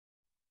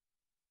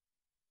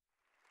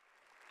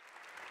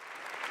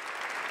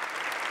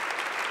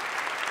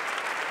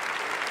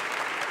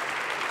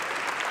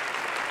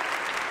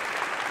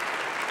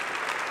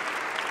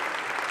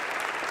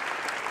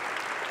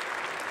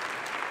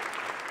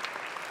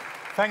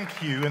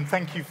Thank you, and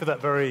thank you for that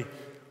very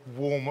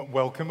warm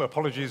welcome.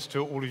 Apologies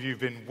to all of you who've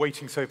been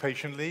waiting so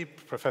patiently.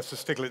 Professor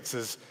Stiglitz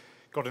has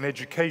got an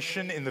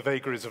education in the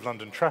vagaries of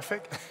London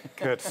traffic,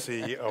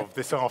 courtesy of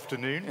this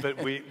afternoon, but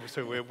we're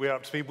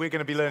up to speed. We're going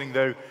to be learning,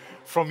 though,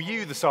 from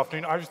you this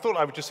afternoon. I just thought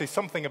I would just say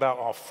something about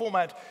our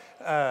format.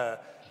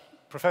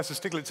 Professor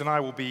Stiglitz and I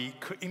will be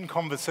in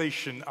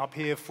conversation up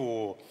here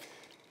for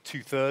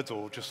 2/3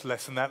 or just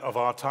less than that of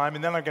our time,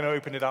 and then I'm going to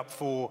open it up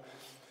for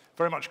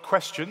very much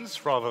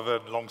questions rather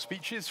than long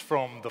speeches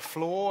from the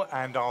floor,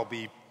 and I'll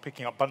be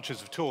picking up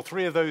bunches of 2 or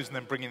 3 of those and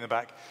then bringing them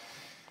back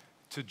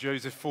to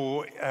Joseph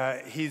for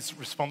his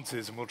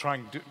responses, and we'll try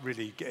and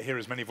really hear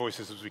as many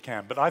voices as we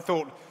can. But I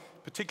thought,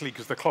 particularly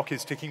because the clock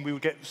is ticking, we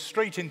would get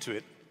straight into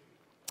it.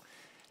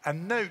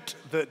 And note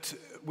that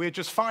we're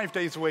just 5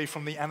 days away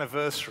from the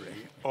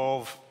anniversary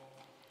of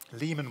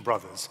Lehman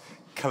Brothers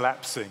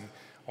collapsing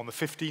on the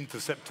 15th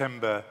of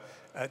September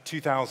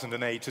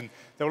 2008, and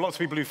there were lots of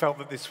people who felt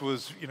that this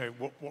was, you know,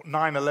 what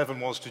 9/11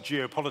 was to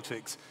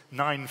geopolitics,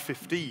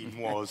 9/15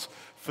 was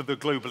for the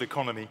global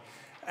economy.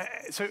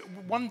 So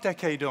 1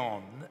 decade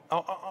on,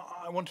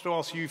 I wanted to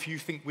ask you if you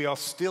think we are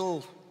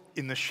still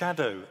in the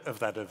shadow of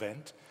that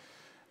event,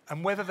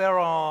 and whether there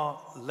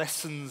are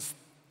lessons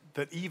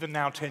that even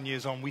now, 10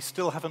 years on, we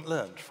still haven't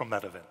learned from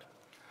that event.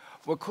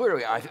 Well,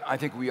 clearly, I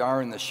think we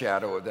are in the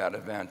shadow of that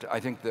event.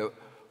 I think the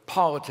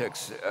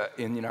politics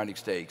in the United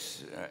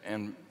States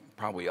and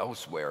probably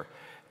elsewhere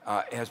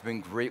has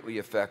been greatly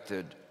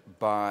affected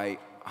by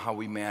how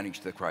we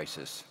manage the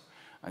crisis.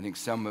 I think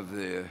some of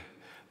the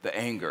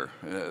anger,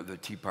 the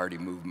Tea Party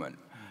movement,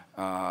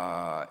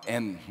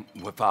 and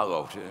what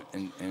followed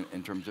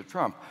in terms of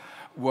Trump,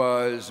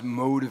 was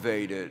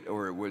motivated,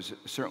 or it was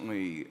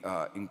certainly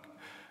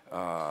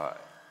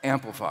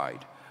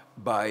amplified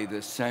by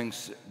the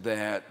sense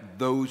that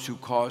those who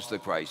caused the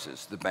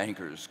crisis, the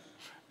bankers,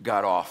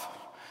 got off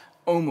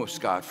almost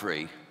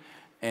scot-free,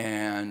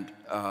 and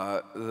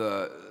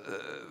the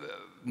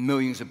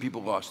millions of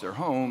people lost their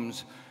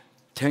homes,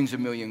 tens of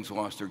millions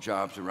lost their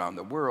jobs around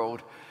the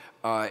world.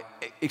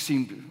 It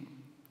seemed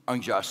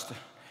unjust,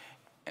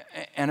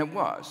 and it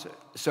was.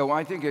 So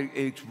I think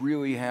it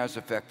really has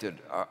affected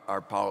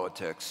our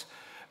politics.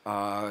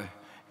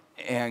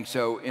 And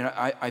so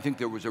I think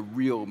there was a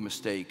real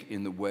mistake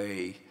in the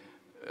way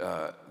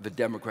the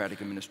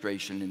Democratic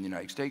administration in the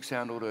United States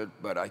handled it,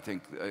 but I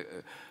think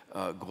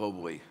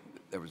globally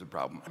there was a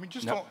problem. I mean,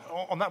 just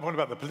on that point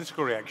about the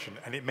political reaction,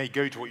 and it may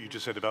go to what you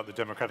just said about the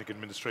Democratic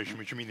administration,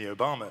 which you mean the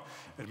Obama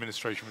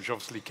administration, which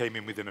obviously came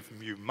in within a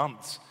few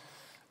months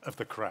of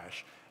the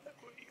crash.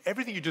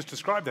 Everything you just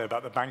described there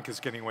about the bankers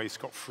getting away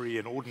scot-free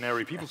and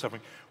ordinary people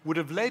suffering would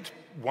have led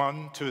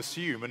one to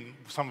assume, and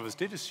some of us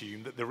did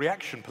assume, that the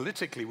reaction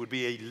politically would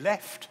be a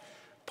left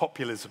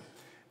populism,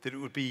 that it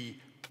would be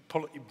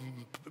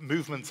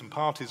movements and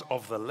parties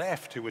of the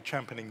left who were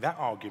championing that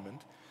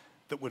argument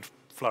that would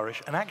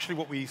flourish. And actually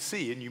what we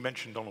see, and you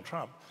mentioned Donald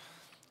Trump,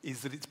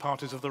 is that it's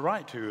parties of the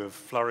right who have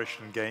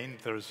flourished and gained.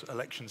 There's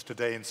elections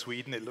today in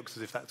Sweden. It looks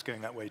as if that's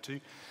going that way too.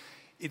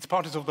 It's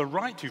parties of the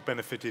right who've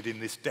benefited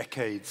in this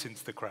decade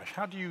since the crash.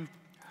 How do you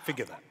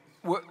figure that?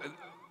 Well,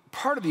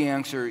 part of the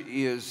answer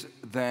is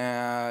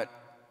that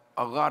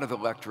a lot of the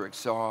electorate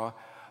saw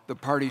the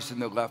parties on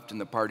the left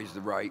and the parties on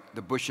the right,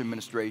 the Bush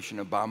administration,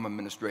 Obama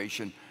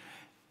administration,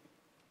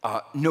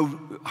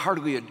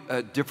 hardly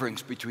a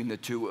difference between the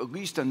two, at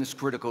least on this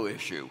critical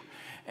issue.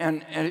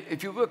 And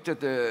if you looked at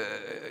the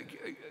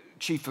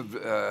chief of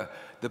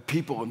the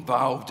people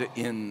involved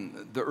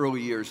in the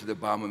early years of the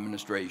Obama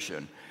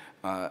administration,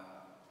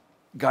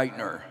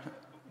 Geithner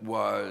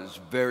was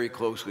very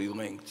closely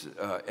linked,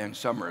 and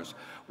Summers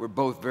were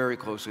both very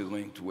closely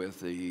linked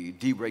with the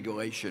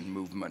deregulation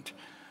movement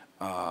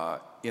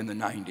in the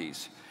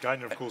 90s.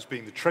 Geithner, of course,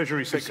 being the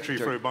Treasury Secretary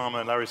for Obama,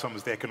 and Larry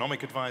Summers, the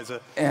economic advisor.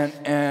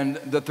 And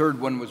the third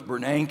one was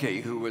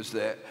Bernanke, who was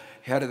the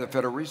head of the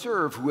Federal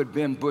Reserve, who had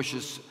been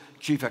Bush's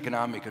chief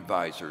economic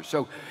advisor.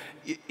 So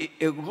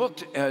it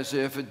looked as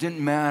if it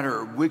didn't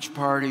matter which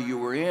party you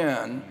were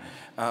in,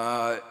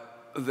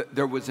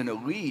 there was an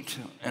elite,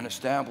 an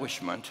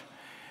establishment,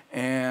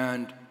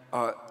 and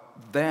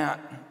that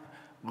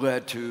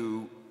led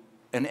to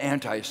an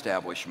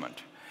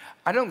anti-establishment.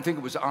 I don't think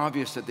it was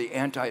obvious that the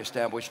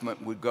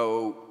anti-establishment would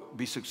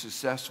be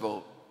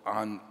successful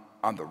on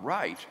the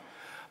right,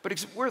 but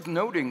it's worth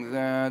noting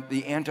that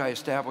the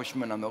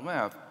anti-establishment on the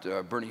left,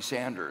 Bernie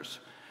Sanders,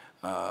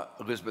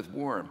 Elizabeth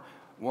Warren,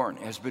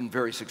 has been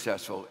very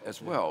successful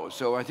as well.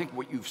 So I think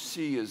what you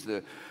see is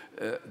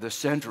the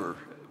center,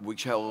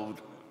 which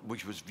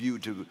was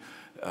viewed to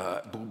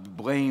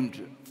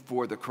blamed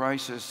for the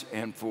crisis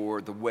and for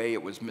the way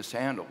it was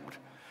mishandled,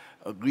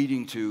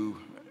 leading to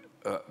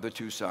the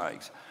two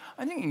sides.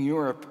 I think in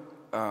Europe,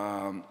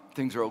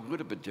 things are a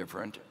little bit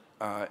different.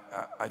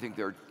 I think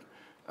there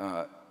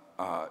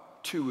are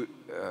two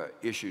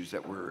issues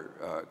that were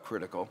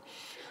critical.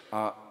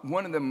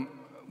 One of them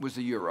was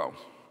the euro.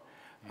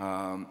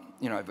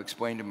 I've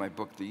explained in my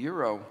book, The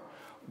Euro,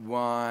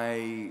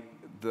 why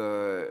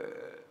the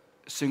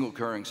single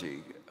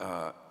currency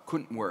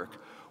couldn't work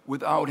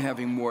without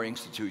having more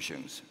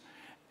institutions.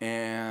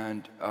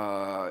 And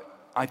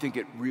I think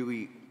it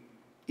really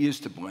is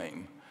to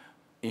blame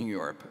in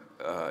Europe,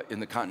 in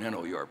the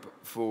continental Europe,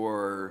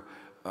 for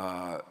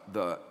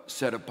the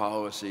set of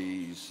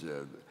policies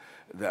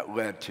that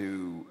led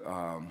to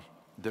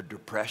the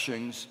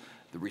depressions,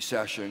 the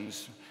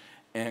recessions,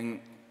 and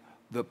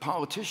the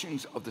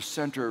politicians of the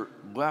center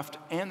left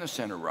and the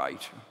center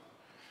right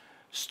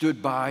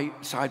stood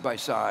side by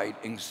side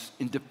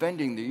in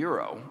defending the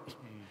euro,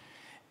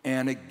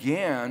 and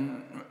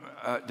again,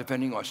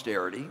 defending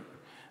austerity,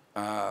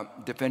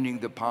 defending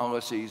the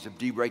policies of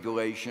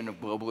deregulation,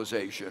 of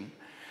globalization.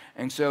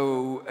 And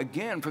so,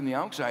 again, from the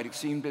outside, it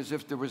seemed as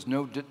if there was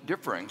no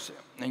difference,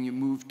 and you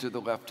moved to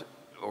the left,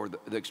 or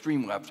the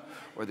extreme left,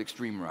 or the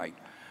extreme right.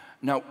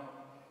 Now,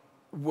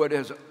 what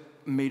has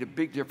made a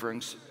big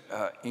difference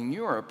in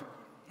Europe,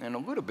 and a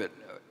little bit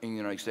in the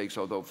United States,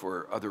 although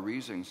for other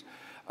reasons,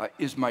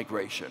 is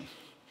migration.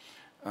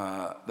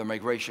 The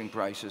migration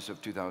crisis of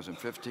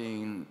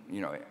 2015,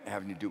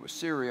 having to do with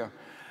Syria.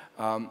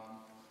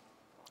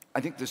 I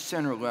think the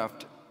center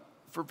left,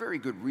 for very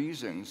good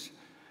reasons,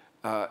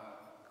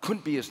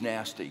 couldn't be as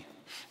nasty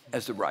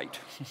as the right.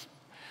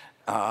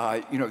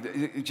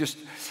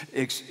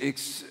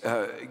 It's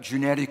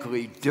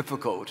genetically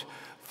difficult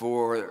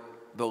for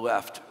the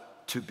left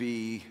to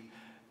be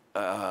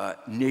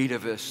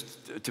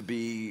nativist, to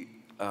be,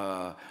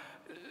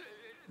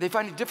 they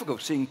find it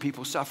difficult seeing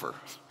people suffer.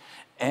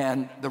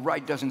 And the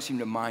right doesn't seem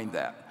to mind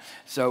that.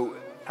 So,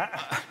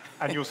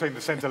 and you're saying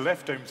the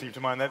center-left don't seem to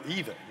mind that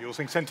either. You're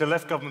saying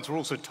center-left governments are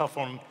also tough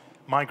on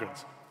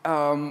migrants.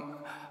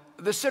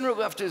 The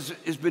center-left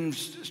has been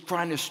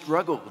trying to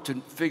struggle to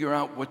figure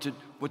out what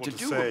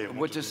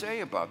to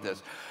say about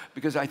this,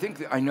 because I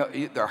think I know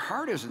their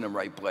heart is in the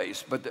right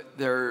place, but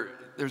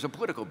there's a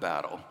political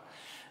battle.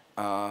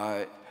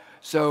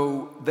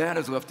 So that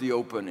has left the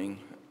opening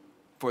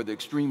for the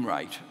extreme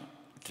right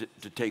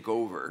to take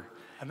over.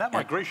 And that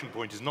migration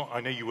point is not, I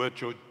know you were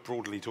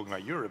broadly talking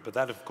about Europe, but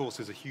that, of course,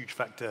 is a huge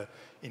factor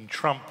in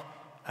Trump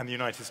and the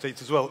United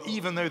States as well.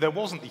 Even though there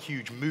wasn't the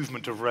huge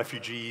movement of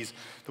refugees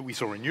that we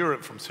saw in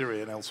Europe from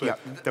Syria and elsewhere,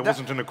 there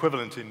wasn't an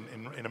equivalent in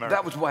America.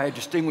 That was why I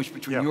distinguished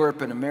between Europe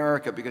and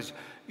America, because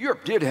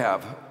Europe did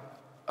have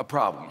a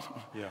problem.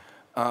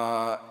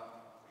 Yeah.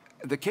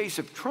 The case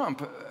of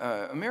Trump,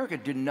 America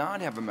did not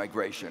have a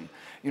migration.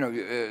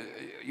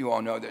 You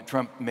all know that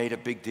Trump made a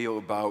big deal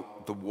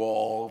about the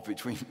wall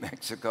between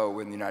Mexico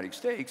and the United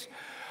States,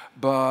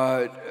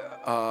 but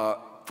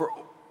for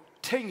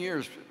 10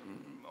 years,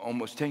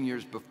 almost 10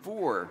 years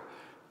before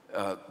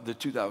the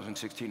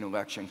 2016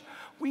 elections,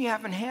 we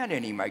haven't had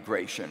any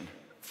migration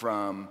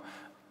from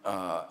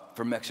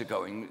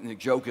Mexico. And the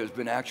joke has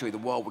been actually the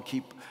wall would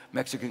keep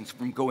Mexicans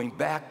from going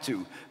back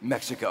to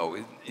Mexico.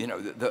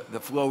 The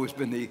flow has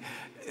been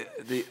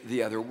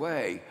the other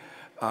way.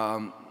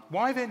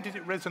 Why then did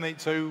it resonate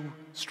so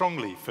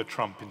strongly for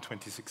Trump in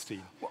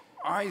 2016? Well,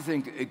 I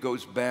think it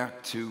goes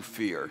back to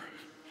fear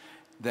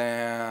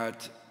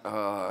that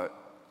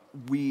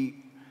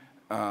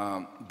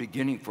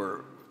beginning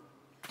for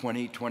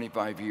 20,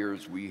 25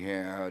 years, we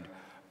had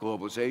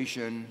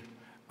globalization,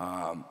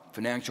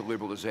 financial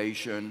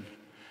liberalization,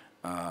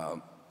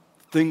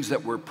 things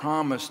that were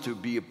promised to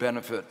be a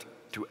benefit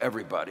to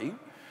everybody.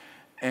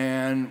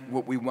 And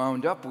what we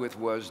wound up with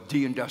was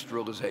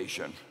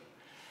deindustrialization.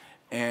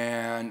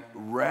 And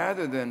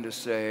rather than to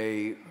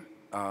say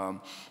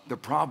the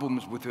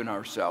problems within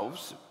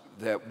ourselves,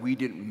 that we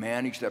didn't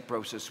manage that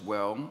process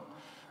well,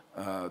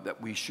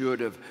 that we should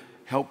have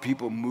helped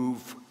people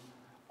move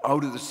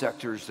out of the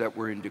sectors that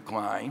were in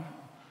decline,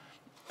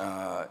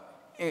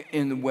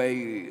 in the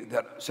way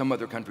that some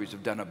other countries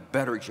have done a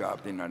better job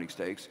than the United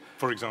States.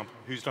 For example,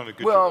 who's done a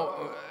good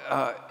job?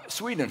 Well,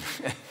 Sweden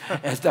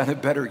has done a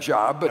better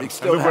job, but it's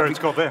still look where it's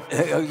got there.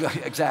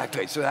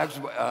 Exactly. So that's,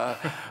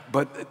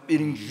 but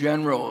in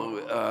general,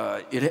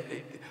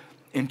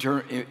 in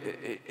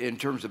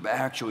terms of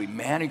actually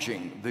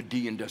managing the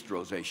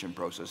deindustrialization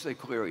process, they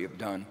clearly have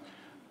done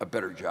a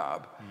better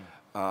job.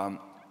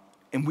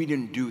 And we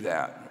didn't do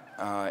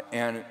that.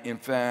 And in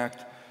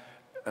fact,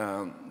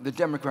 the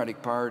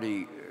Democratic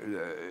Party,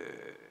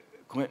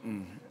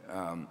 Clinton,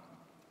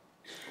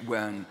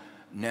 when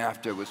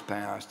NAFTA was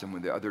passed and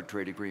when the other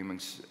trade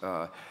agreements,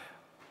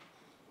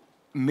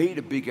 made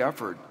a big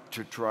effort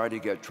to try to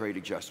get trade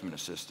adjustment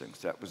assistance.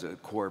 That was a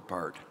core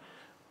part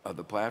of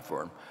the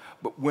platform.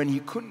 But when he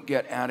couldn't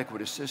get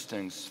adequate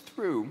assistance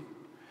through,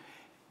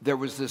 there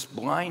was this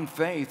blind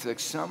faith that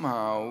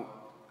somehow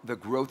the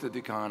growth of the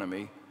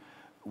economy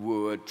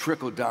would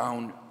trickle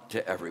down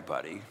to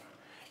everybody,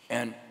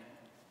 and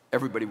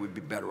everybody would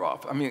be better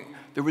off. I mean,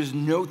 there was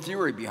no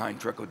theory behind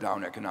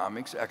trickle-down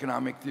economics.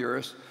 Economic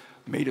theorists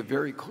made it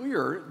very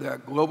clear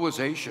that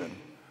globalization,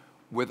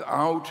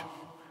 without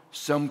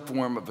some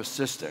form of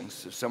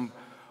assistance,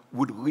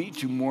 would lead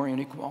to more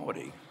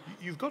inequality.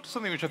 You've got to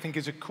something which I think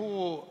is a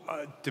core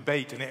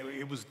debate, and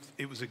it was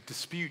a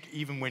dispute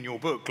even when your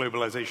book,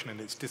 Globalization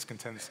and Its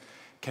Discontents,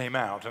 came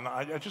out. And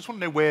I just want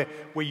to know where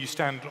you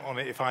stand on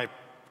it, if I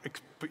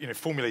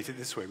formulate it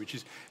this way, which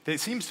is there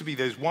seems to be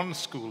there's one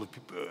school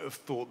of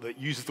thought that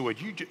uses the word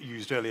you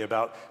used earlier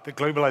about that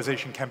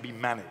globalization can be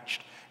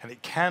managed, and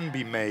it can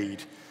be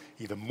made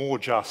either more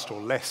just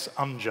or less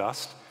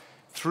unjust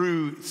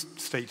through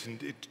state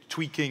and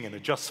tweaking and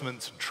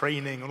adjustments and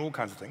training and all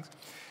kinds of things.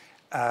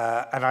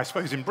 And I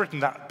suppose in Britain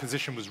that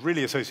position was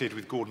really associated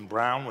with Gordon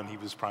Brown when he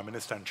was Prime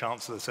Minister and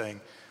Chancellor,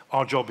 saying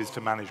our job is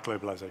to manage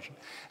globalization.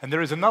 And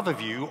there is another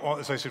view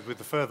associated with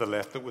the further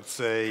left that would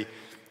say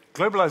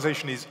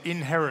globalization is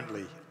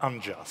inherently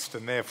unjust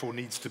and therefore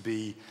needs to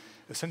be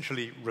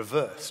essentially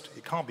reversed.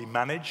 It can't be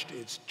managed,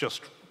 it's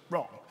just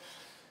wrong.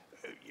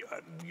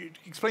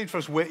 Explain to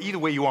us either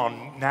where you are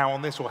now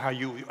on this or how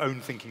your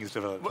own thinking is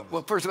developed.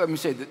 Well, first let me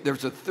say that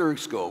there's a third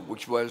school,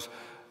 which was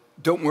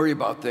don't worry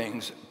about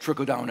things,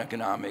 trickle-down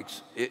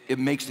economics. It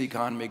makes the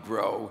economy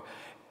grow,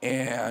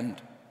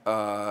 and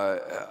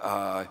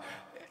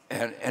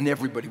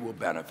everybody will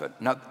benefit.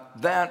 Now,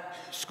 that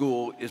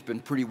school has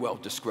been pretty well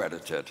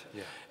discredited,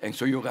 and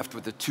so you're left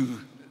with the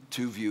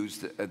two views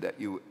that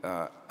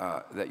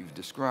you've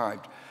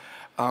described.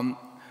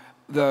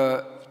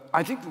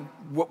 I think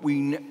what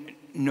we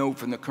know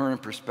from the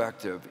current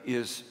perspective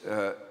is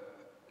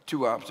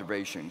two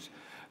observations.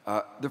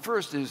 The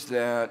first is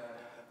that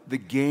the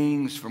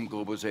gains from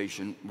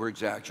globalization were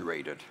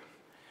exaggerated.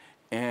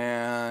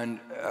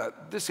 And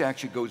this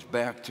actually goes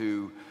back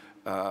to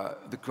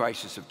the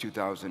crisis of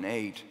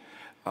 2008.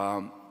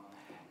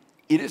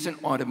 It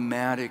isn't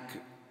automatic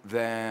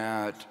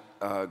that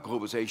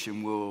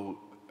globalization will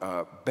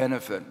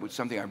benefit, with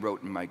something I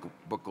wrote in my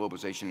book,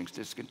 Globalization and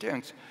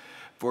Discontents.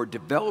 For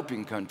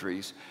developing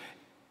countries,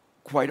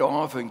 quite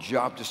often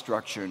job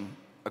destruction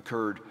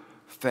occurred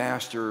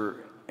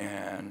faster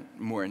and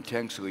more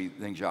intensely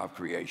than job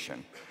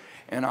creation.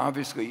 And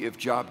obviously, if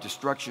job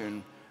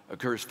destruction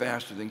occurs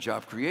faster than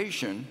job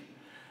creation,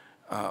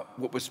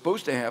 what was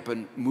supposed to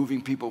happen,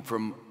 moving people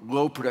from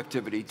low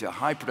productivity to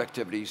high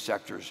productivity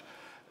sectors,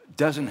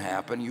 doesn't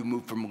happen. You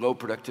move from low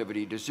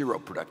productivity to zero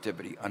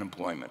productivity,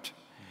 unemployment.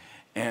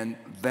 And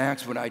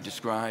that's what I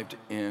described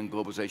in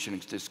Globalization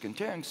and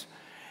Discontents.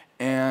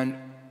 And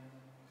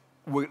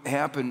what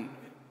happened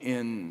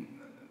in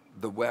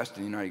the West,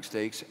 in the United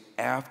States,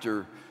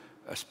 after,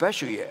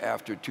 especially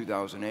after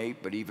 2008,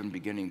 but even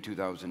beginning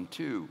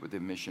 2002 with the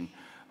admission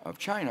of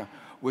China,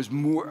 was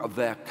more of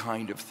that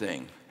kind of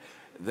thing,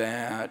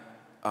 that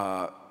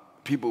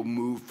people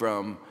move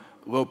from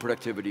low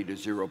productivity to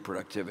zero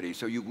productivity.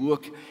 So you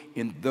look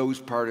in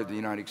those parts of the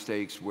United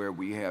States where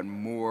we had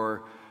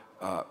more,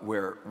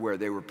 where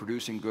they were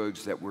producing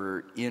goods that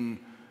were in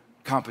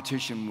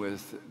competition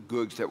with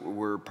goods that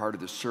were part of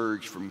the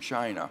surge from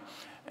China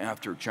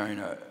after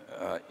China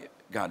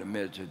got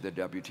admitted to the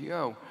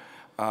WTO.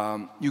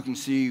 You can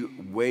see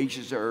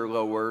wages are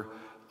lower,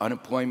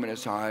 unemployment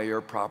is higher,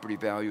 property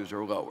values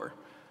are lower.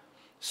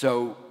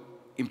 So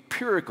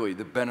empirically,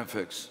 the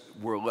benefits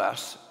were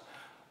less,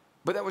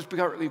 but that was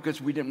partly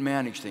because we didn't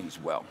manage things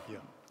well. Yeah.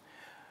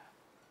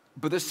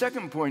 But the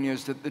second point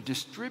is that the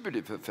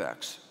distributive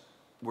effects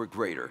were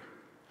greater.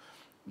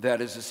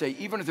 That is to say,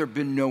 even if there had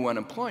been no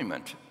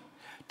unemployment,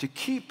 to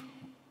keep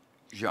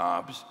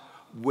jobs,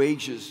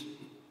 wages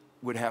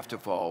would have to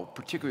fall,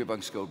 particularly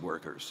among skilled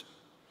workers.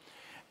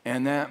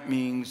 And that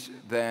means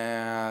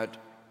that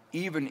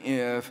even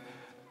if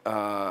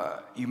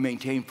you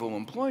maintain full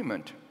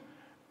employment,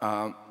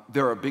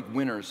 there are big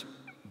winners,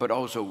 but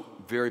also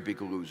very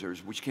big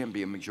losers, which can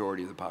be a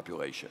majority of the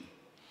population.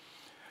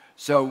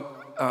 So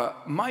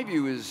my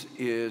view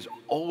is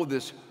all of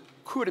this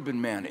could have been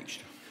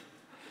managed.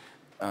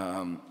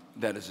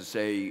 That is to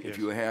say, if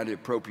you had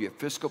appropriate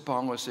fiscal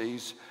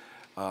policies,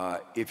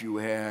 if you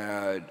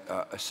had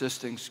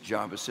assistance,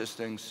 job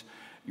assistance,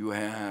 you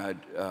had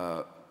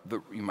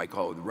you might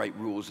call it the right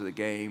rules of the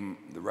game,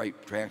 the right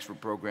transfer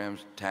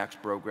programs, tax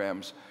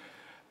programs,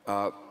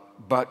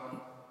 but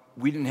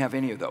we didn't have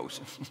any of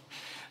those.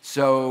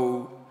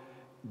 So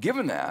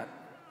given that,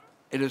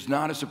 it is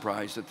not a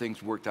surprise that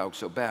things worked out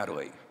so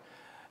badly.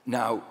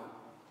 Now,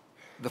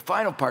 the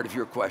final part of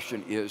your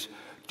question is,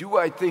 do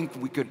I think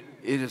it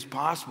is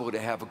possible to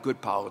have a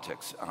good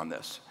politics on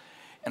this?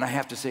 And I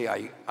have to say,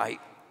 I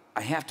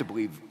have to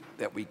believe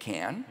that we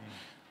can,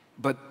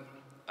 but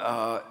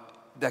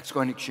that's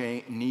going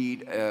to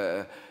need,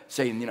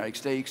 say in the United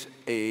States,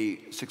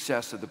 a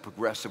success of the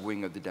progressive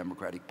wing of the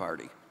Democratic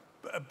Party.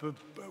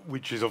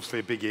 Which is obviously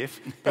a big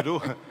if,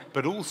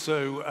 but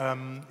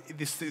also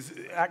this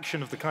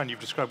action of the kind you've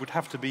described would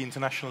have to be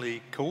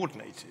internationally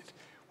coordinated,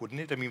 wouldn't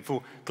it? I mean,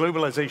 for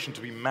globalization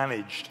to be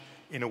managed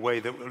in a way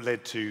that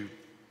led to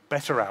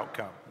better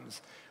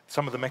outcomes,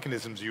 some of the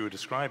mechanisms you were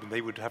describing,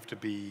 they would have to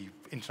be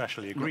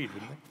internationally agreed,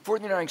 wouldn't they? For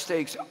the United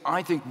States,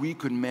 I think we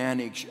could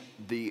manage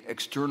the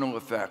external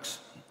effects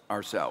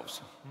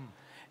ourselves.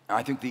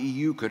 I think the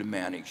EU could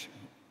manage,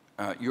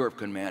 Europe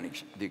could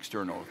manage the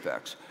external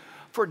effects.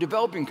 For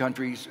developing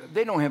countries,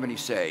 they don't have any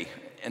say,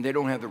 and they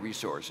don't have the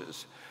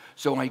resources.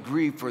 So I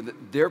agree, for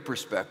their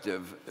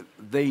perspective,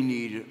 they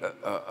need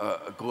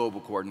a global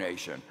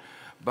coordination.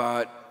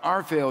 But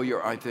our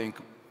failure, I think,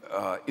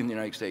 in the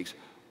United States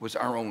was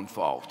our own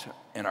fault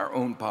and our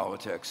own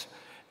politics.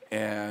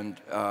 And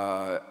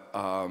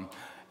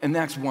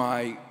that's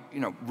why,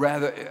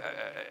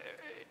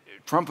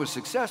 Trump was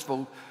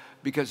successful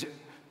because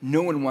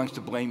no one wants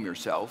to blame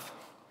yourself.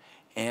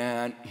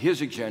 And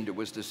his agenda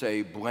was to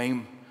say,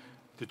 blame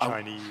the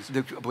Chinese.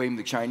 Blame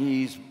the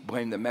Chinese,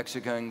 blame the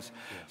Mexicans.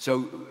 Yeah.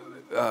 So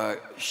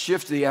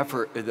shift the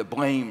effort, the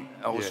blame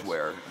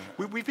elsewhere.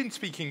 Yes. We've been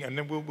speaking, and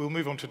then we'll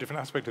move on to a different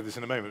aspect of this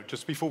in a moment.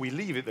 Just before we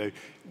leave it, though,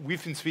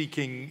 we've been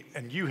speaking,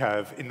 and you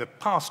have, in the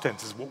past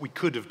tenses, what we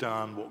could have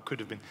done, what could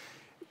have been.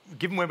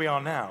 Given where we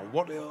are now,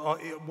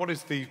 what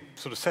is the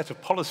sort of set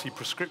of policy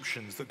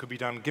prescriptions that could be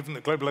done, given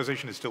that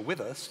globalization is still with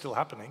us, still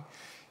happening,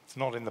 it's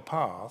not in the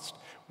past?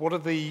 What are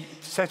the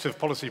set of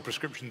policy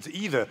prescriptions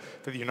either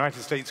that the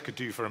United States could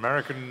do for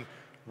American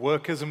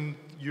workers and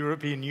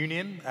European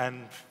Union,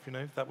 and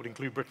that would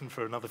include Britain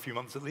for another few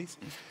months at least,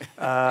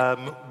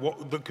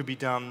 what that could be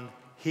done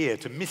here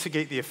to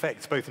mitigate the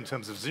effects, both in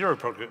terms of zero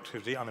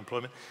productivity,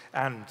 unemployment,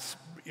 and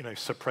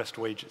suppressed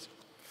wages?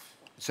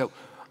 So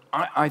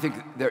I think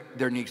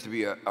there needs to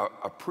be a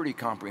pretty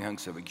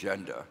comprehensive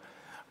agenda,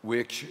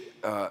 which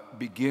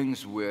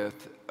begins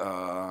with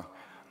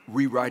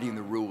rewriting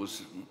the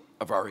rules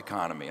of our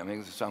economy. I mean,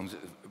 this sounds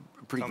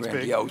pretty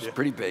grandiose, big, yeah.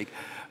 Pretty big,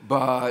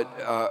 but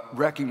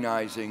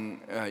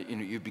recognizing,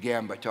 you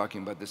began by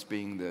talking about this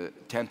being the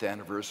 10th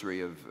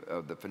anniversary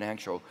of the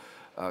financial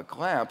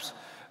collapse.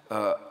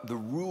 The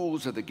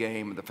rules of the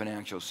game of the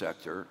financial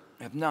sector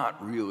have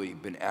not really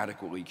been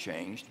adequately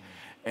changed.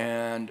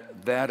 And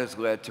that has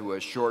led to a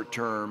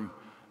short-term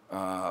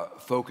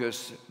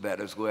focus that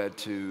has led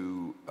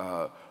to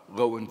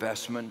low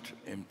investment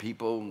in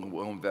people,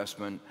 low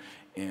investment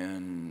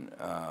in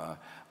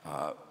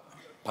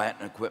plant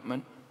and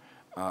equipment.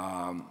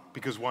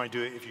 Because why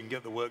do it if you can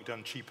get the work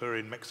done cheaper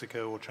in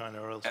Mexico or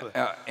China or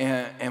elsewhere?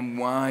 And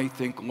why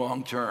think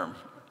long-term?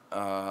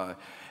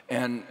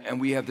 And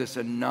we have this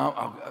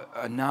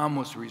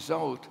anomalous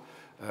result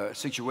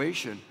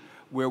situation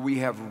where we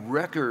have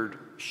record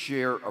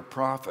share of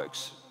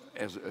profits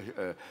as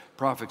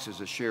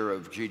a share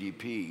of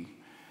GDP,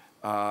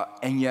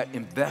 and yet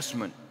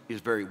investment is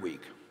very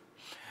weak.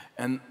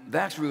 And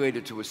that's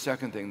related to a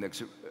second thing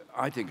that's,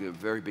 I think, a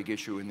very big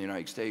issue in the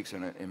United States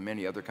and in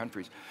many other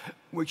countries,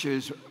 which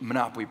is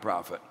monopoly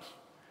profit.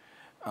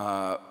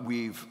 There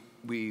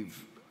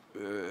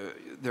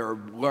are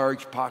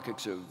large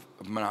pockets of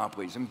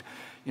monopolies. And,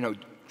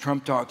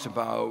 Trump talks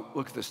about,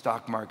 look, the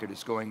stock market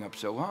is going up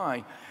so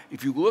high.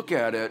 If you look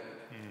at it,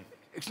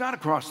 it's not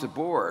across the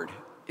board.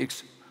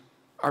 It's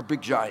our big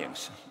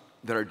giants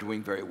that are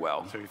doing very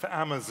well. So if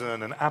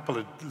Amazon and Apple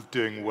are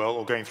doing well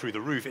or going through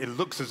the roof, it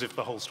looks as if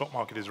the whole stock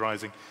market is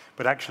rising,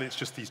 but actually it's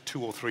just these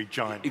 2 or 3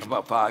 giant It's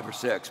about 5 or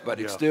 6,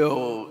 but it's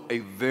still a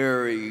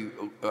very,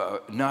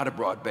 not a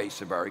broad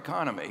base of our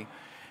economy.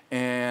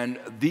 And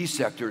these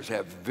sectors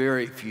have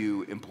very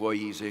few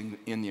employees in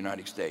the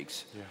United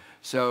States. Yeah.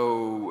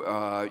 So,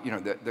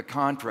 the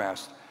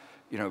contrast,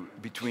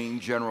 between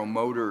General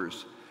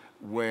Motors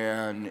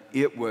when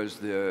it was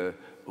the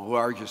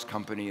largest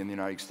company in the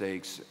United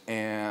States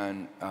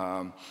and,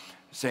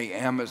 say,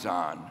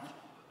 Amazon,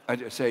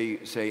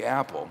 say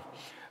Apple,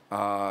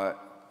 now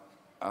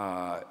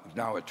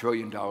 $1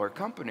 trillion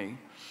company,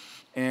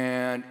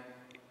 and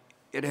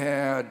it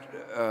had,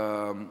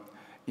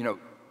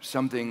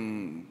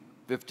 something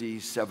 50,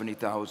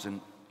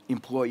 70,000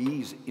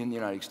 employees in the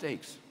United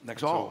States.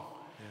 That's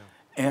all. Yeah.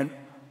 And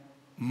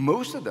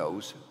most of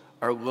those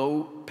are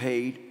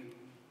low-paid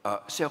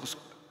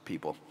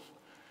salespeople.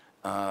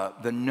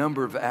 The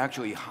number of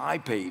actually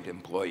high-paid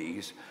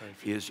employees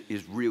is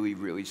really,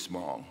 really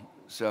small.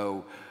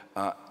 So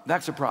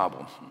that's a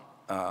problem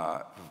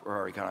for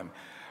our economy.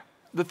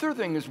 The third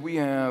thing is we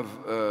have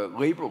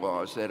labor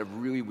laws that have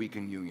really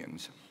weakened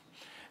unions.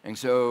 And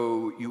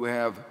so you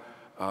have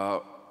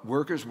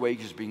workers'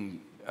 wages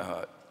being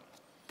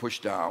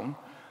pushed down,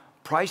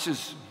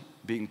 prices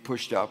being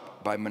pushed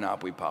up by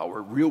monopoly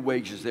power, real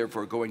wages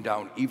therefore going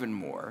down even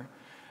more,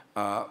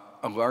 a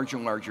larger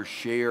and larger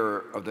share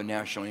of the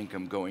national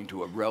income going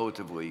to a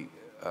relatively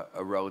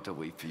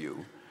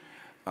few.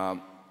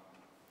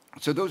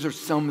 So those are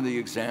some of the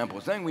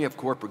examples. Then we have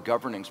corporate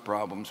governance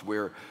problems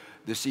where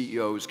the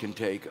CEOs can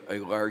take a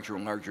larger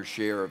and larger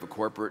share of a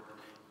corporate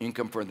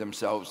income for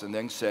themselves and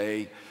then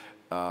say,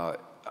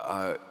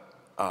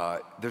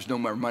 there's no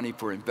more money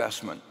for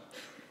investment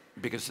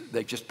because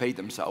they just paid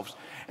themselves.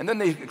 And then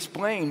they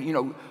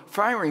explain,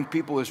 firing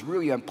people is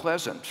really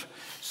unpleasant.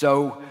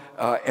 So,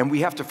 and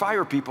we have to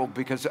fire people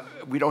because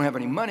we don't have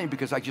any money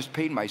because I just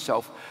paid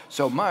myself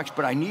so much,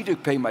 but I need to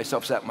pay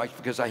myself that much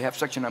because I have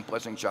such an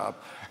unpleasant job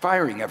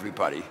firing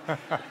everybody.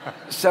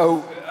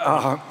 So,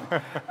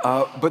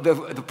 but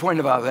the point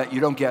about that, you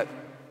don't get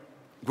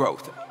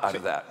growth out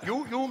of that.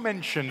 Your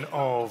mention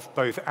of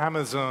both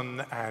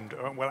Amazon and,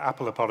 well,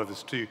 Apple are part of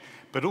this too,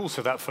 but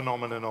also that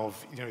phenomenon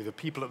of, the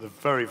people at the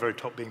very, very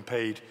top being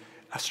paid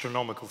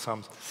astronomical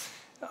sums.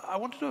 I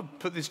wanted to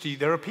put this to you.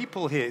 There are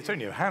people here, it's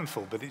only a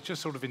handful, but it's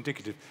just sort of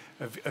indicative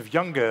of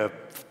younger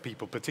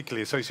people,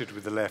 particularly associated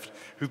with the left,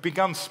 who've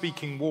begun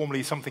speaking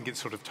warmly, some think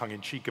it's sort of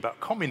tongue-in-cheek, about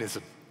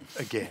communism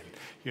again,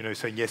 you know,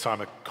 saying, yes,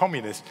 I'm a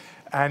communist.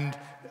 And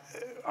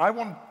I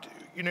want,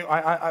 you know,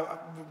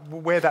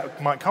 where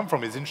that might come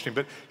from is interesting,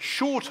 but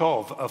short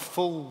of a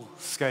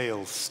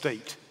full-scale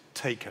state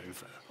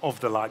takeover of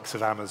the likes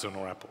of Amazon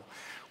or Apple,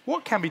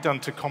 what can be done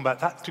to combat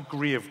that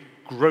degree of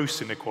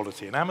gross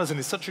inequality? And Amazon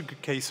is such a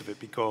good case of it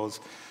because,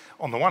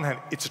 on the one hand,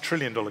 it's a $1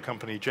 trillion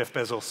company. Jeff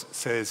Bezos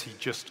says he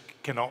just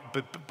cannot,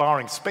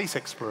 barring space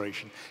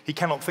exploration, he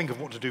cannot think of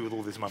what to do with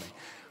all this money.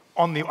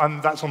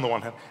 And that's on the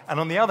one hand. And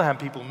on the other hand,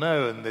 people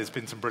know, and there's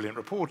been some brilliant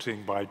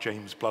reporting by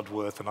James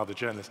Bloodworth and other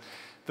journalists,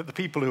 that the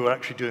people who are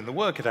actually doing the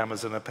work at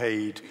Amazon are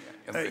paid,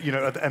 you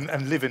know,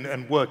 and live in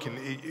and work in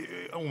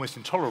almost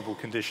intolerable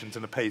conditions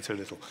and are paid so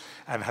little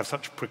and have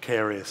such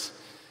precarious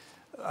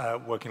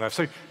working life.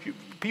 So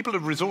people are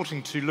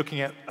resorting to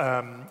looking at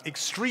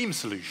extreme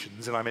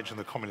solutions, and I mentioned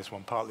the communist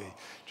one partly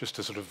just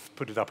to sort of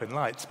put it up in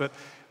lights, but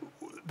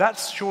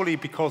that's surely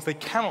because they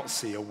cannot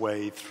see a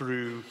way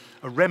through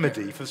a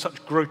remedy for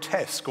such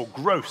grotesque or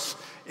gross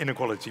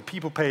inequality.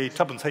 People pay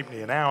tuppence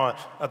halfpenny an hour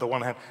at the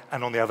one hand,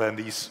 and on the other hand,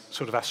 these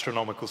sort of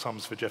astronomical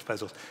sums for Jeff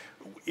Bezos.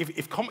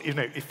 If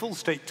full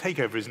state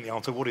takeover isn't the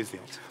answer, what is the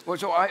answer? Well,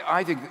 so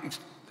I think it's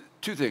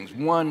two things.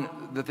 One,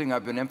 the thing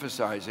I've been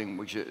emphasizing,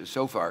 which is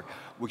so far,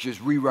 which is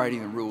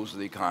rewriting the rules of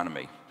the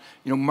economy.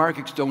 You know,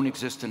 markets don't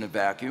exist in a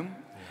vacuum,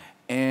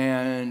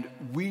 and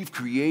we've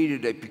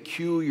created a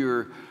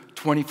peculiar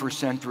 21st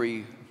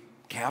century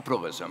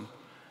capitalism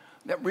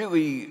that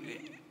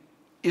really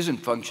isn't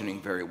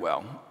functioning very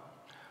well.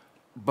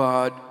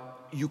 But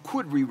you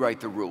could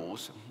rewrite the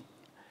rules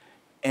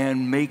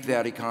and make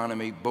that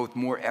economy both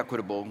more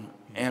equitable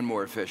and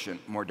more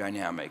efficient, more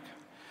dynamic.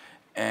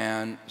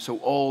 And so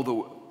all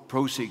the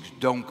proceeds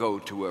don't go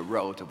to a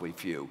relatively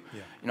few.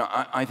 Yeah. You know,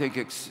 I think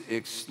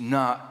it's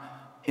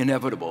not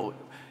inevitable.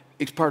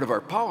 It's part of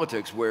our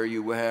politics where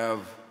you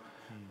have,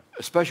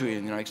 especially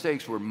in the United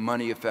States, where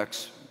money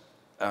affects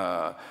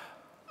our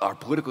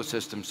political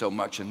system so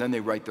much, and then they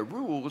write the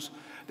rules.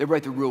 They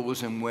write the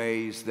rules in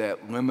ways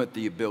that limit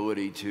the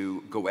ability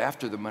to go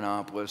after the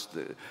monopolists,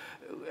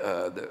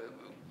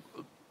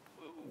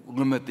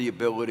 limit the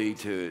ability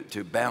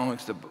to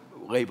balance the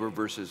labor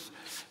versus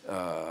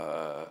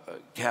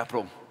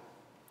capital.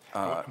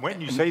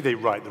 When you say they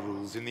write the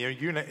rules, in the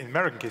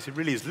American case, it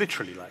really is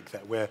literally like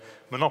that, where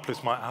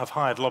monopolists might have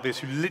hired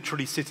lobbyists who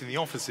literally sit in the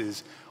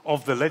offices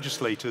of the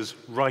legislators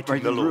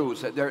writing the law.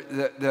 Rules.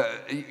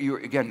 You,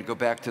 again, to go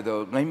back to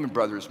the Lehman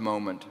Brothers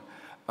moment,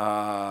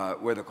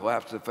 where the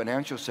collapse of the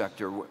financial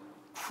sector,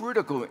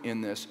 critical in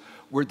this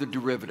were the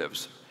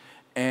derivatives.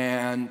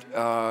 And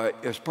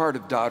as part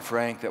of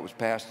Dodd-Frank that was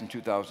passed in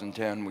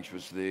 2010, which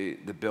was the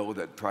bill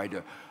that tried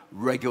to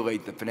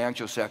regulate the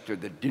financial sector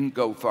that didn't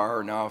go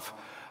far enough,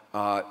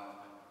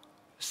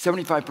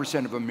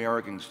 75% of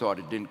Americans thought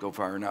it didn't go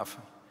far enough.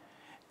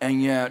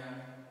 And yet,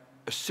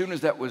 as soon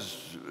as the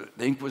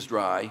ink was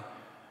dry,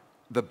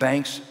 the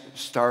banks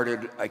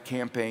started a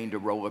campaign to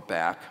roll it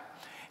back.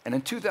 And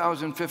in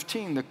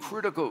 2015, a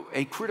critical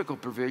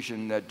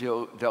provision that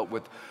dealt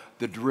with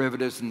the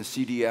derivatives and the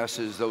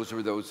CDSs, those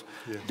were those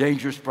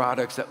dangerous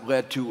products that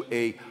led to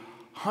a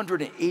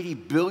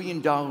 $180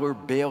 billion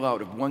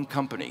bailout of one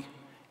company,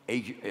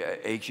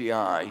 AIG.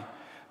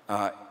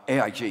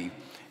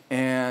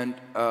 And,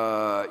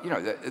 you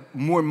know,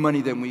 more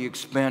money than we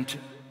spent,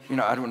 you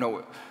know, I don't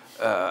know,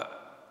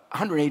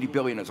 180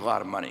 billion is a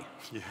lot of money.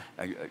 Yeah.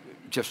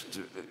 Just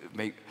to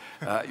make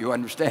you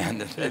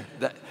understand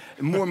that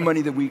more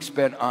money than we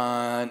spent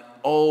on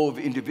all of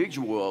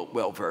individual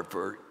welfare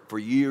for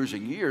years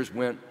and years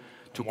went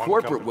to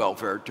corporate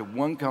welfare, to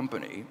one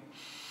company.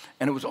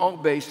 And it was all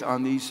based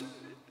on these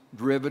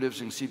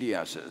derivatives and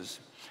CDSs.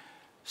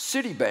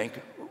 Citibank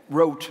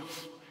wrote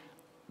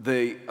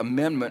the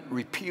amendment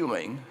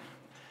repealing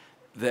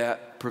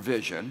that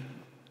provision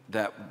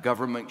that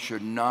government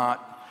should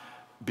not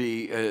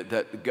be,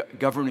 that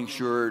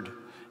government-insured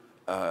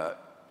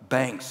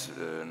banks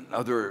and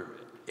other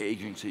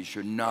agencies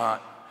should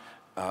not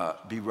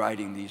be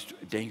writing these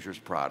dangerous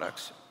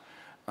products.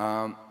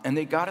 And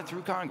they got it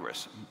through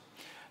Congress.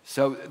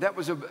 So that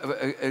was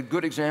a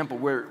good example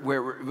where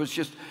it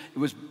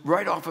was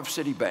right off of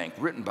Citibank,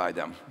 written by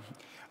them.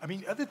 I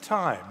mean, at the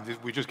time,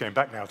 we're just going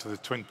back now to the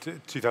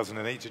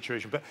 2008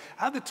 situation, but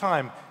at the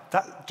time,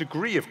 that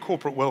degree of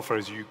corporate welfare,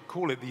 as you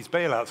call it, these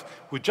bailouts,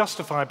 were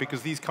justified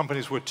because these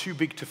companies were too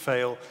big to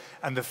fail,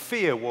 and the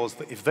fear was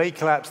that if they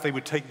collapsed, they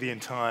would take the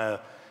entire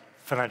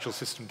financial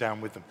system down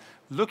with them.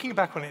 Looking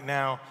back on it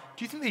now,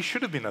 do you think they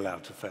should have been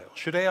allowed to fail?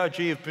 Should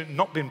AIG have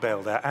not been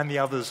bailed out, and the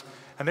others,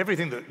 and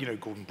everything that, you know,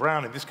 Gordon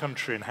Brown in this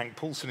country and Hank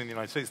Paulson in the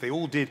United States, they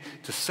all did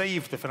to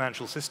save the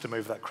financial system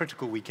over that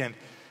critical weekend?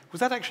 Was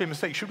that actually a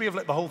mistake? Should we have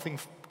let the whole thing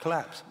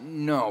collapse?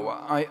 No,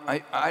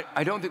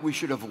 I don't think we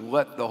should have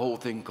let the whole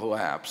thing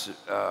collapse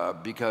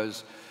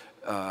because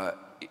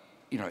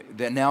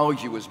the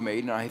analogy was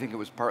made, and I think it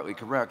was partly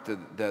correct,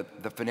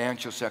 that the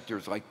financial sector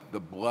is like the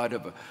blood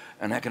of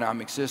an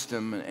economic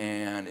system,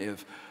 and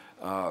if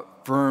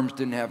firms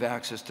didn't have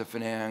access to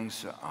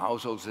finance,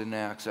 households didn't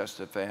have access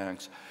to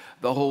finance,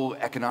 the whole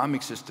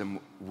economic system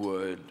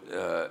would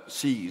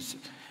seize,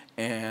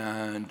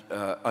 and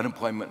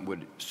unemployment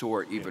would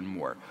soar even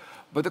more.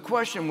 But the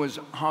question was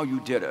how you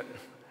did it.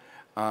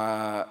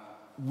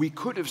 We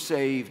could have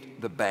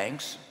saved the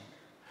banks,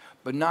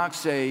 but not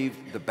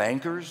saved the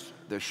bankers,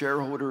 the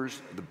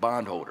shareholders, the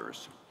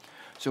bondholders.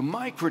 So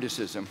my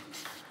criticism,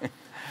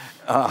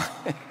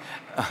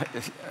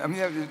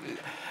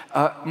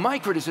 my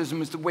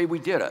criticism is the way we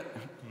did it.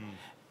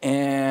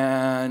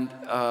 And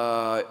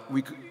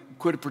we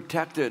could have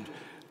protected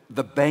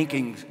the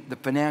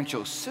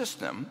financial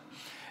system.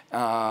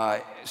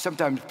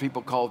 Sometimes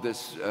people call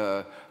this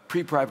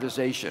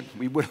pre-privatization.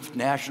 We would have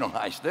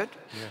nationalized it,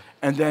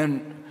 and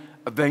then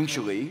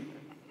eventually,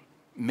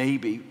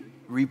 maybe,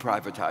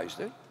 reprivatized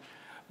it.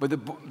 But the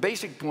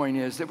basic point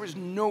is there was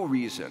no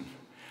reason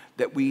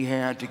that we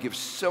had to give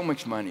so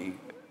much money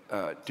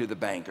to the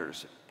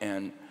bankers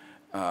and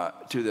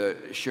to the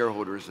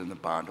shareholders and the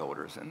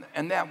bondholders.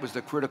 And that was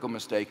the critical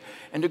mistake.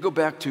 And to go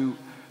back to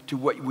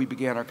what we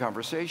began our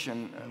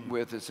conversation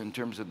with is in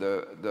terms of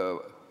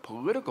the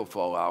political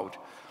fallout,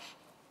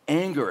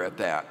 anger at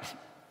that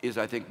is,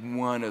 I think,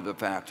 one of the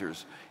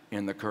factors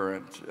in the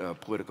current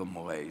political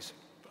malaise.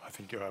 I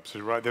think you're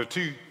absolutely right. There are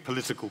two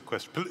political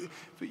questions,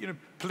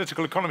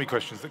 political economy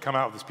questions that come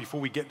out of this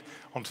before we get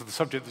onto the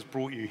subject that's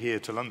brought you here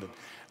to London.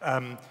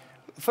 The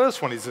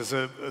first one is, as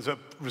a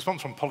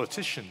response from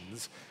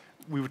politicians,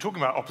 we were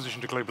talking about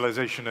opposition to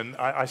globalization, and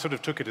I sort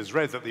of took it as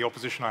read that the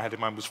opposition I had in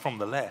mind was from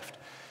the left.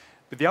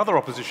 But the other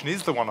opposition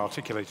is the one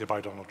articulated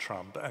by Donald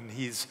Trump, and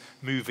his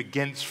move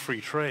against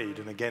free trade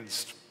and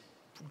against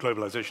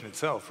globalization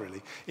itself,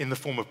 really, in the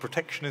form of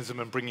protectionism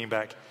and bringing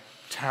back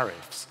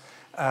tariffs.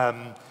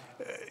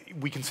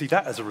 We can see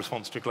that as a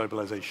response to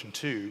globalization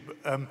too.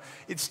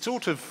 It's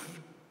sort of,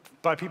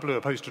 by people who are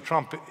opposed to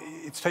Trump,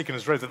 it's taken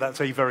as read that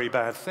that's a very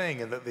bad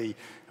thing, and that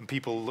and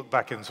people look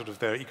back in sort of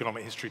their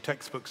economic history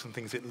textbooks and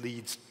things, it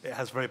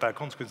has very bad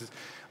consequences.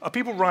 Are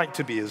people right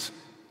to be as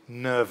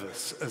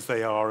nervous as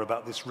they are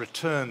about this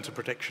return to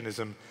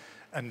protectionism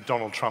and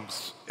Donald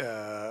Trump's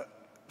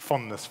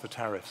fondness for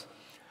tariffs?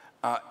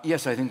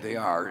 Yes, I think they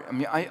are. I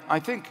mean, I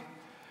think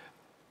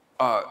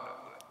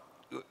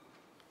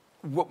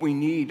what we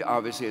need,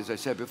 obviously, as I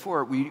said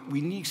before,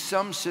 we need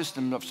some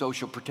system of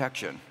social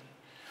protection.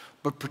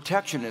 But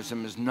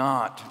protectionism is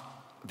not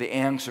the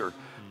answer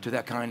to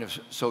that kind of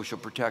social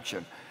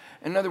protection.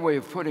 Another way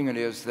of putting it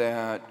is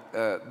that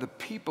the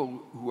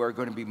people who are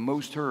going to be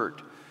most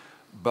hurt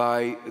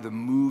by the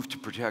move to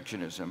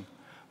protectionism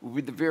will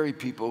be the very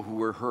people who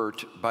were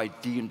hurt by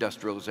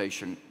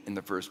deindustrialization in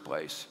the first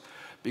place.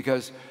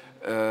 Because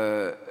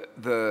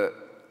the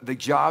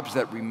jobs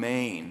that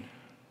remain,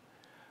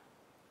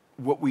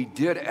 what we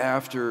did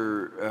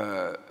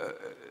after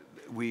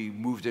we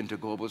moved into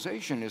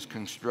globalization is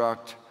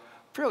construct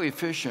fairly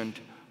efficient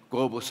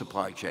global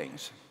supply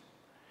chains.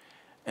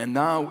 And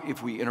now,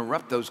 if we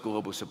interrupt those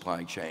global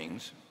supply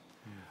chains,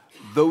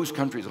 those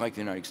countries like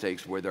the United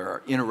States, where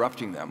they're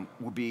interrupting them,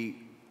 will be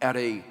at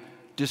a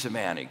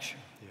disadvantage.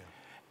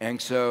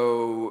 And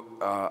so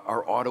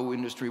our auto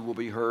industry will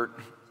be hurt.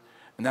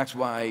 And that's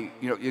why,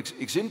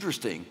 it's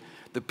interesting.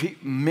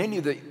 Many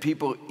of the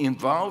people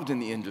involved in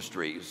the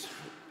industries,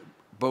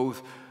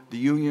 both the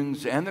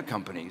unions and the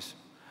companies,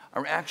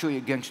 are actually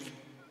against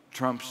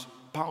Trump's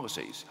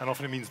policies. And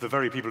often it means the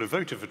very people who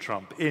voted for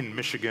Trump in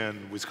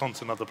Michigan,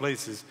 Wisconsin, other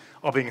places,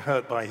 are being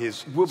hurt by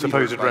his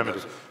supposed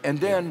remedies. And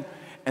then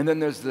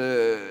there's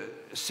the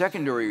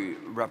secondary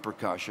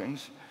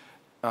repercussions.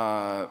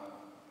 You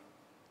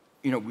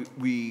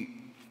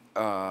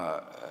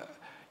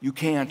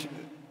can't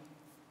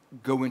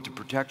go into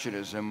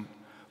protectionism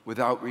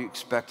without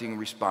expecting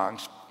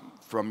response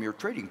from your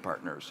trading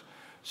partners.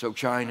 So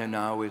China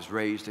now has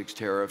raised its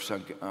tariffs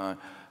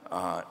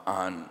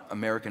on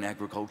American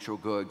agricultural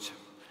goods,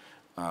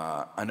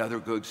 on other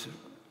goods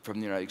from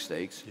the United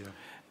States.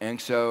 And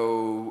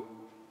so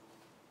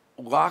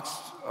lots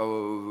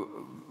of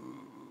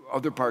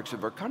other parts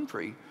of our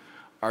country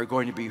are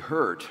going to be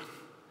hurt.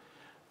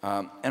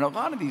 And a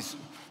lot of these,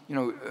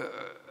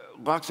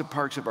 lots of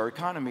parts of our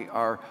economy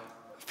are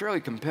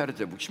fairly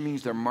competitive, which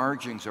means their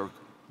margins are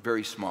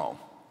very small.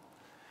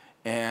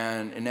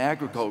 And in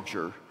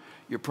agriculture,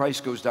 your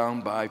price goes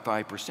down by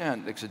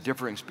 5%. There's a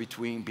difference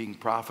between being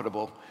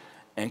profitable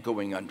and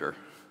going under.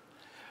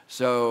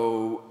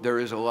 So there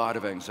is a lot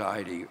of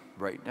anxiety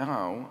right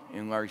now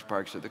in large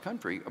parts of the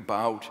country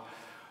about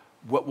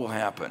what will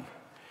happen.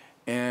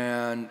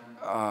 And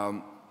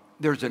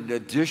there's an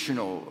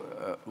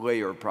additional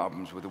layer of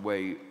problems with the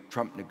way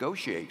Trump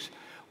negotiates,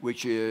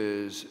 which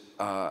is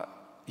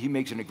he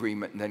makes an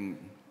agreement and then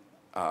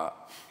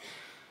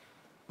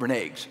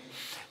reneges.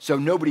 So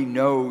nobody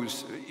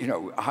knows,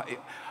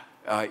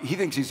 he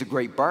thinks he's a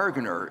great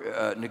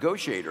bargainer,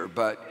 negotiator,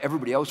 but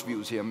everybody else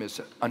views him as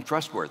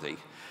untrustworthy.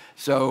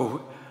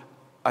 So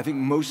I think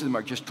most of them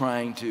are just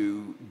trying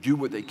to do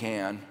what they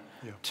can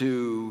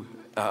to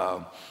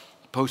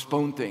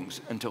postpone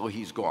things until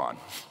he's gone.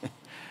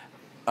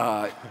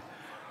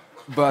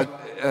 But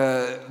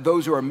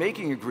those who are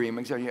making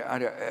agreements,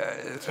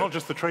 it's not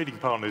just the trading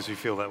partners who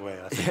feel that way.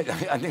 I think,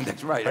 I think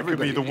that's right. That could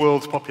be the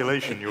world's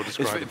population you're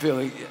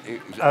describing.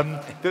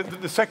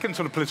 The second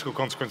sort of political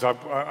consequence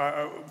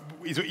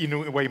is in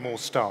a way more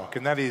stark,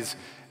 and that is,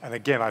 and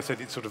again, I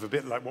said it's sort of a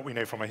bit like what we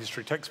know from our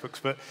history textbooks,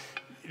 but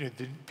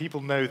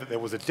people know that there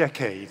was a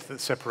decade that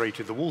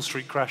separated the Wall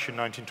Street crash in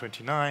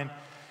 1929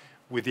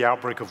 with the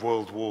outbreak of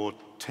World War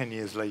 10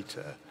 years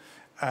later.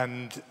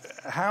 And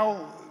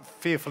how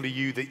fearful are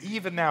you that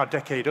even now, a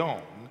decade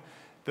on,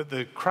 that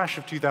the crash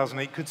of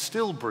 2008 could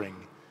still bring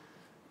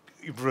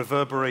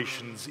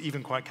reverberations,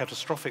 even quite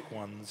catastrophic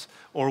ones,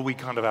 or are we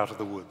kind of out of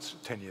the woods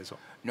 10 years on?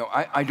 No,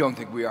 I don't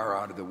think we are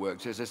out of the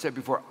woods. As I said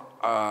before,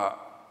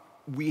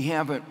 we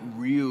haven't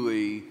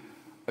really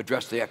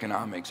addressed the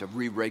economics of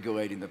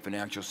re-regulating the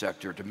financial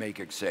sector to make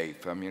it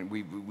safe. I mean,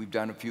 we've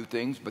done a few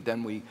things, but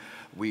then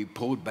we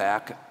pulled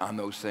back on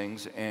those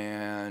things,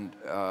 and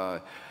I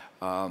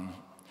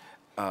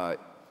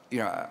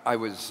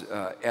was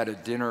at a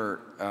dinner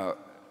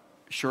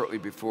shortly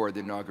before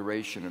the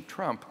inauguration of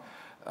Trump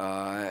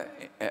at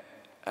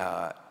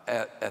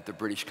the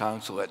British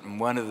consulate, and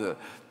one of the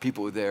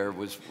people there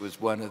was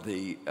one of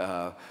the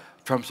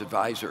Trump's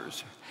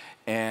advisors,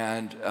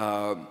 and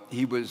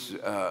he was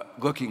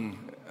looking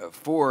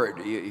forward.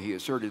 He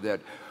asserted that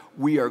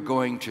we are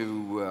going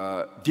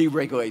to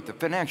deregulate the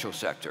financial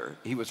sector.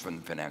 He was from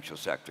the financial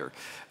sector,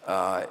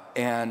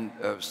 and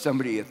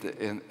somebody at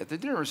the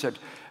dinner said,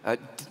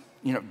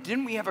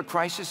 didn't we have a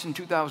crisis in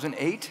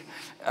 2008?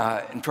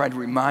 And tried to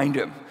remind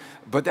him,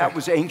 but that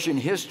was ancient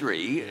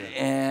history,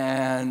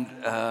 and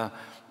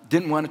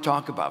didn't want to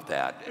talk about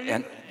that.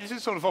 And this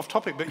is sort of off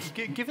topic, but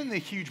given the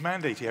huge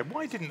mandate he had,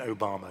 why didn't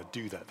Obama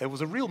do that? There was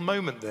a real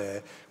moment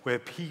there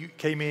where he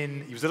came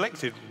in, he was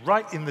elected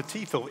right in the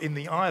teeth or in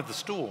the eye of the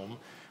storm.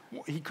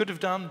 What he could have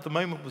done, the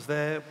moment was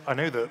there. I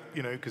know that,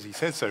 because he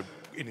says so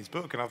in his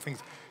book and other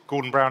things,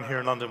 Gordon Brown here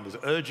in London was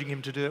urging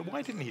him to do it.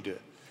 Why didn't he do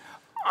it?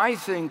 I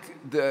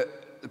think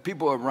that the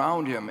people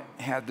around him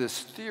had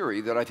this theory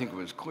that I think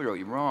was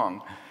clearly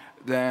wrong,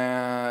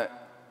 that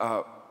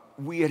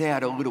we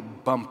had a little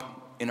bump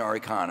in our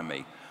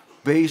economy.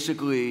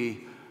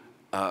 Basically,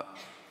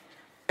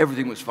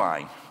 everything was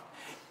fine.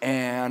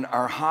 And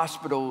our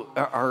hospital,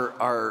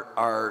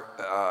 our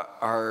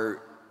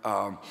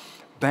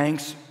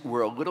banks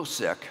were a little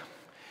sick.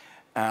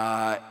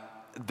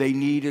 They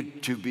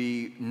needed to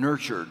be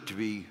nurtured to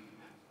be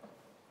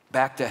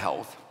back to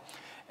health.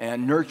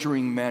 And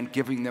nurturing meant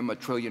giving them $1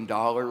 trillion,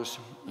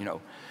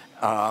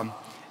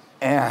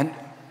 and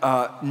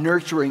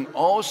nurturing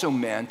also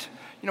meant,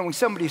 when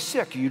somebody's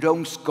sick, you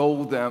don't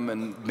scold them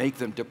and make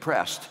them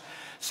depressed.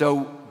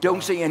 So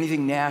don't say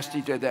anything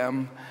nasty to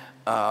them.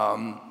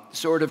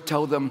 Sort of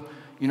tell them,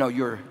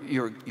 you're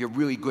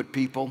really good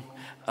people.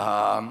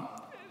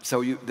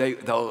 So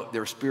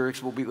their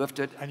spirits will be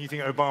lifted. And you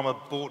think Obama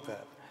bought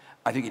that?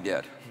 I think he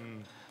did.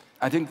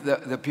 I think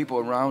the people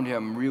around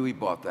him really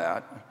bought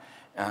that.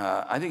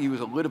 I think he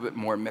was a little bit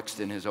more mixed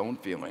in his own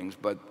feelings,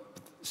 but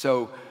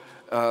so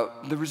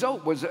the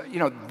result was,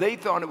 they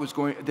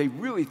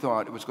really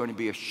thought it was going to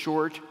be a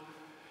short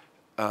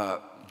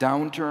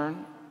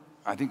downturn.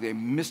 I think they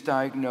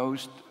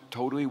misdiagnosed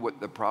totally what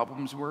the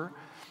problems were,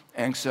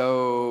 and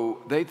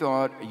so they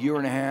thought a year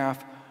and a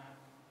half,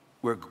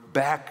 we're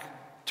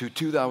back to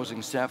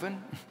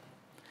 2007,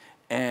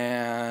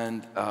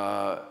 and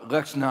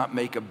let's not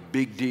make a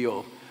big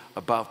deal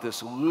about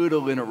this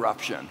little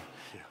interruption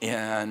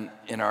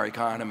in our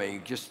economy.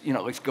 Just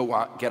let's go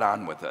on, get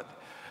on with it.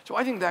 So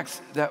I think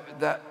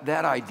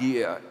that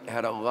idea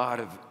had a lot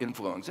of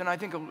influence, and I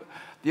think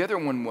the other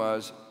one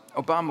was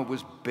Obama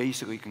was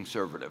basically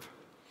conservative,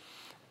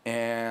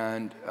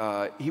 and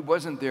he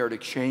wasn't there to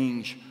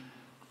change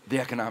the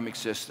economic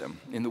system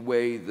in the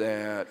way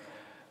that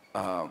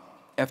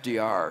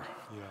FDR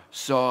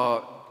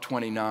saw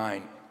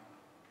 29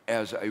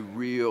 as a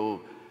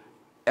real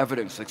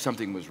evidence that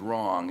something was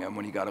wrong, and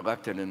when he got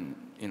elected and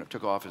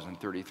took office in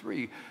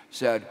 33,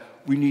 said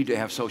we need to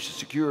have Social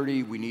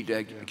Security, we need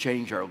to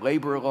change our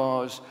labor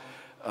laws.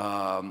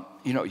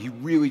 He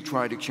really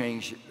tried to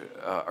change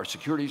our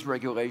securities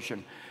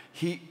regulation.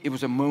 It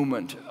was a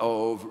moment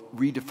of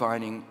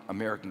redefining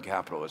American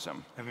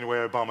capitalism. And in a way,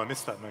 Obama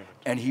missed that moment.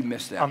 And he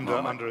missed that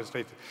moment. Under his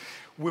state.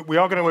 We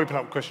are going to open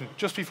up a question.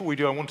 Just before we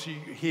do, I want to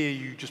hear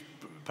you just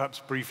perhaps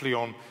briefly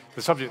on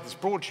the subject that's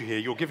brought you here.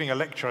 You're giving a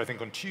lecture, I think,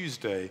 on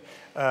Tuesday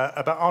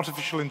about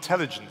artificial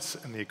intelligence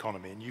in the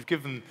economy. And you've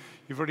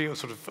already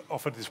sort of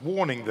offered this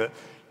warning that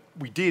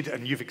we did,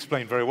 and you've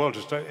explained very well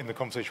just in the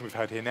conversation we've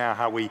had here now,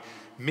 how we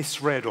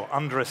misread or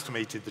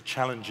underestimated the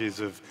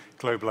challenges of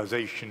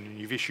globalization. And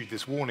you've issued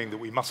this warning that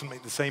we mustn't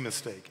make the same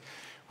mistake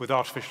with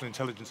artificial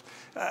intelligence.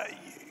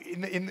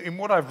 In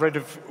what I've read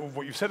of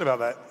what you've said about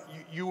that,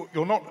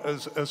 you're not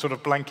as a sort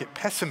of blanket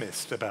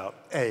pessimist about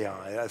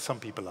AI, as some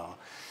people are.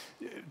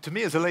 To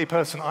me, as a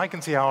layperson, I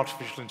can see how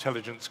artificial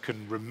intelligence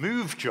can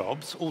remove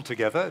jobs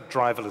altogether.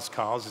 Driverless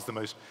cars is the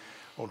most,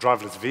 or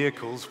driverless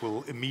vehicles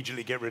will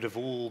immediately get rid of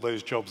all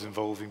those jobs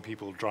involving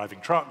people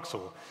driving trucks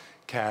or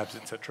cabs,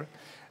 etc.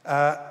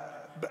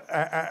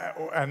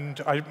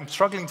 And I'm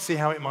struggling to see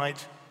how it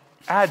might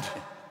add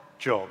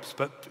jobs.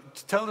 But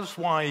tell us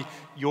why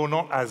you're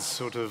not as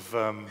sort of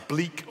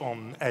bleak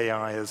on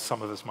AI as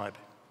some of us might be.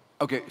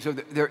 Okay, so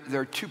there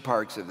are two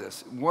parts of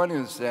this. One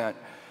is that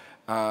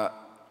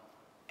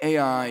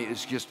AI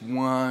is just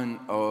one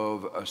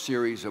of a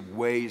series of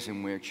ways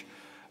in which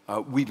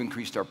we've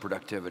increased our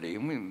productivity.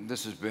 And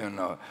this has been,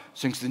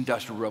 since the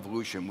Industrial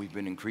Revolution, we've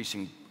been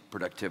increasing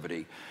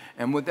productivity.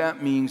 And what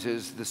that means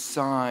is the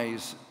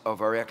size of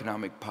our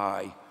economic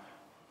pie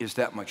is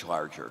that much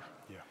larger.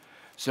 Yeah.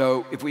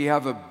 So if we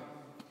have a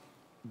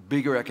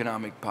bigger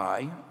economic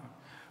pie,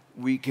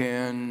 we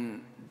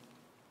can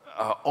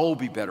all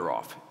be better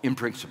off, in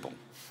principle.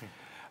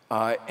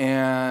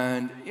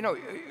 And, you know,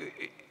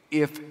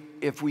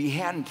 if we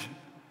hadn't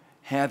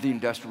had the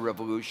Industrial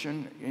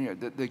Revolution, you know,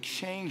 the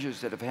changes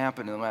that have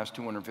happened in the last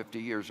 250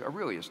 years are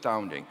really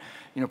astounding.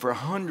 You know, for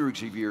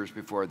hundreds of years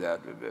before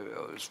that,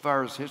 as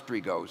far as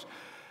history goes,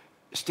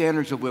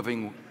 standards of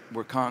living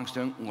were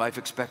constant, life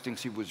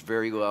expectancy was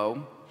very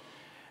low.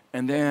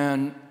 And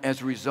then,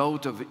 as a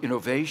result of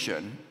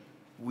innovation,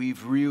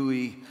 we've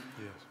really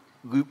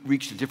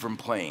reached a different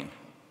plane.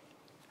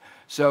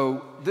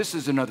 So this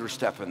is another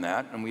step in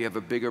that, and we have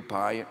a bigger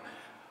pie.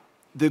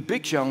 The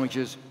big challenge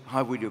is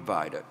how we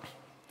divide it.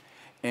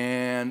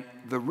 And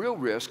the real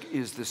risk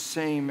is the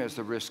same as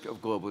the risk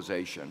of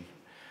globalization,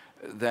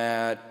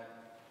 that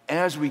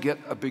as we get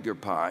a bigger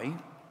pie,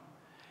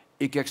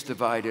 it gets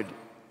divided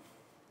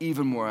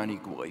even more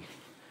unequally.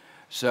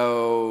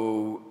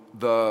 So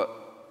the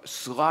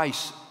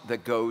slice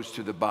that goes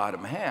to the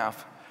bottom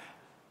half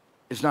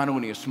is not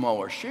only a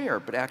smaller share,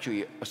 but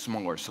actually a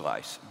smaller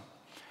slice.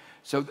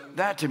 So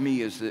that, to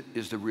me, is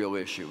the real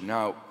issue.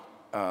 Now,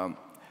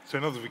 so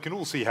in other words, we can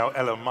all see how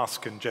Elon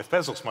Musk and Jeff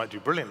Bezos might do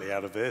brilliantly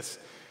out of this.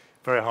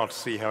 Very hard to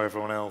see how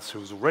everyone else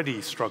who's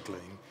already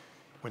struggling,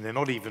 when they're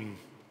not even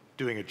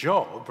doing a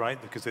job,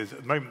 right? Because at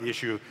the moment the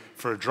issue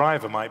for a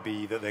driver might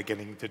be that they're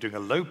doing a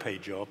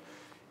low-paid job.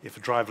 If a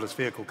driverless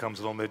vehicle comes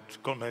along,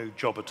 they've got no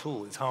job at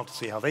all. It's hard to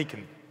see how they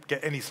can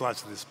get any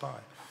slice of this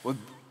pie. Well,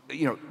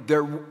 you know,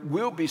 there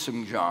will be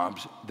some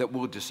jobs that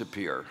will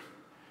disappear.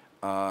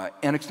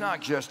 And it's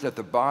not just at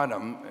the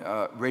bottom,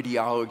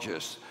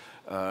 radiologists,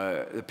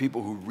 the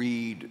people who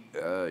read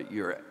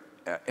your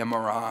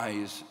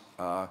MRIs.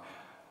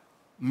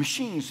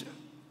 Machines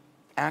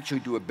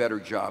actually do a better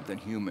job than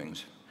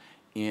humans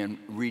in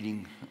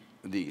reading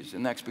these,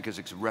 and that's because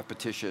it's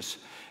repetitious.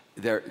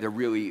 They're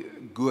really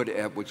good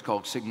at what's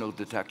called signal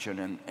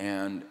detection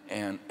and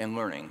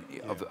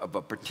learning of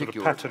a particular sort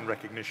of pattern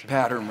recognition.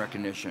 Pattern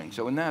recognition.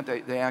 So in that,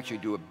 they actually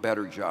do a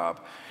better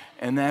job,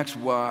 and that's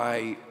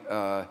why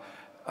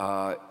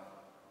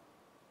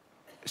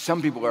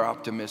some people are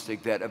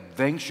optimistic that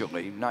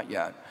eventually, not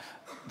yet,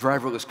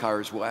 driverless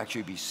cars will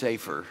actually be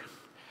safer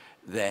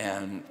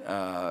than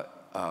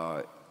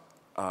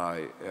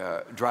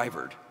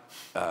drivered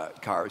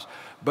cars.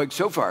 But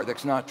so far,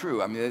 that's not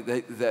true. I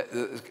mean,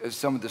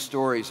 some of the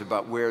stories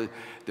about where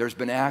there's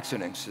been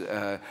accidents,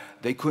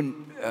 they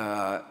couldn't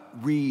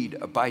read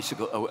a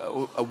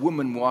bicycle, a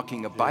woman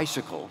walking a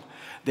bicycle.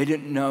 They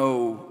didn't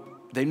know,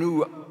 they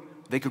knew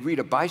they could read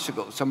a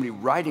bicycle, somebody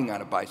riding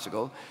on a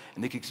bicycle,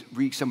 and they could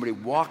read somebody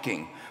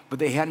walking, but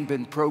they hadn't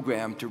been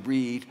programmed to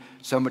read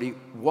somebody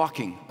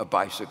walking a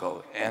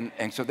bicycle,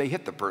 and so they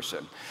hit the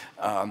person.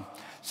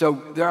 So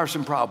there are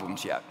some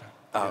problems yet.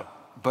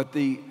 But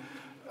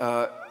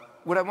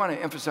what I want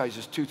to emphasize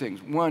is two things.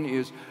 One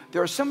is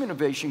there are some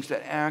innovations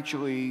that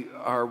actually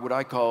are what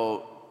I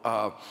call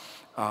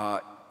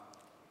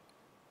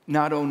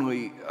not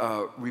only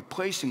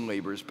replacing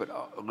labors,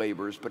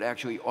 but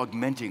actually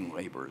augmenting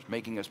labors,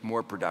 making us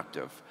more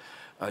productive.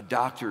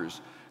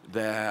 Doctors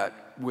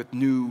that, with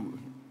new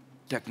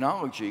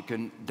technology,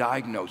 can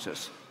diagnose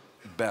us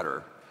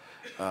better.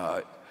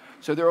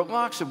 So there are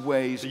lots of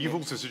ways. So you've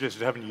also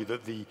suggested, haven't you,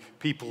 that the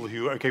people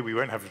who, okay, we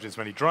won't have as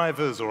many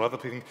drivers or other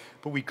things,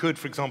 but we could,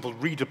 for example,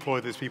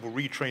 redeploy those people,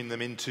 retrain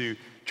them into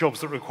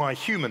jobs that require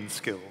human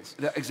skills.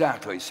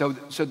 Exactly. So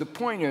the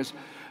point is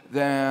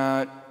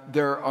that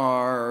there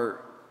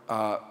are,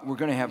 we're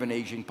going to have an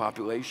aging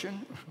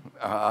population,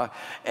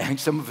 and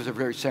some of us are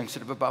very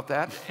sensitive about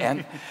that,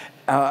 and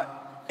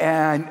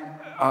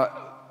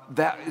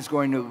that is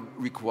going to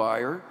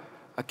require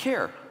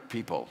care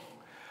people.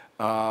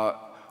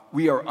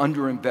 We are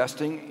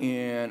underinvesting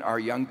in our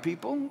young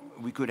people.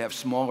 We could have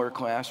smaller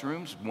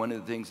classrooms. One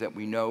of the things that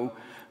we know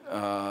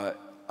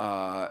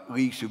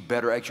leads to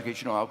better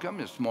educational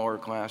outcomes is smaller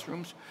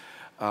classrooms.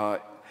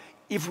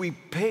 If we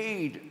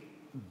paid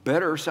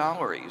better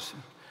salaries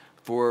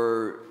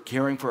for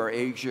caring for our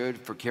aged,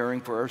 for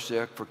caring for our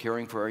sick, for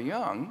caring for our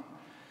young,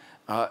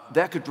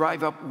 that could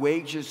drive up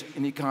wages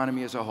in the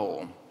economy as a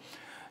whole.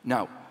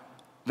 Now,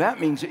 that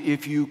means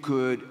if you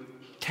could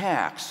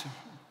tax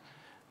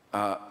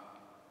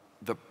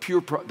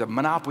the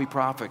monopoly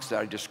profits that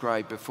I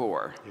described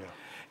before, Yeah.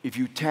 if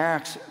you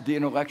tax the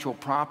intellectual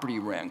property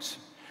rents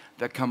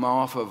that come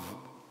off of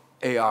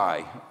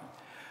AI,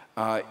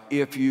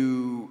 if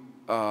you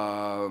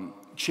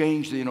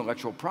change the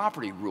intellectual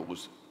property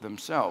rules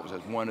themselves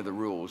as one of the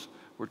rules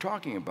we're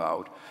talking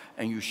about,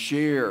 and you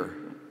share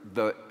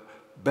the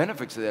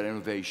benefits of that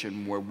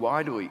innovation more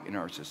widely in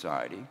our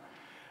society,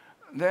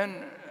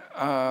 then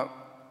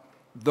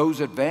those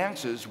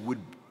advances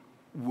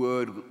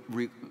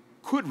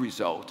could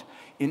result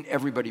in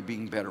everybody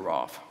being better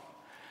off.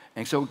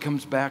 And so it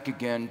comes back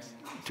again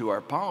to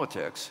our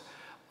politics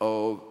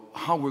of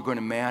how we're going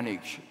to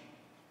manage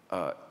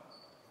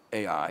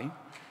AI,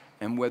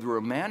 and whether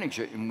we'll manage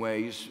it in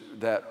ways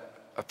that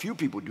a few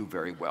people do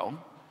very well,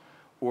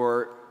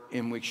 or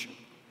in which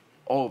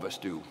all of us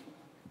do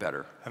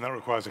better. And that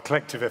requires a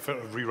collective effort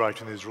of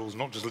rewriting these rules,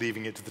 not just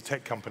leaving it to the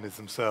tech companies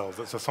themselves.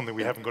 That's something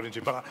we haven't got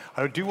into. But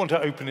I do want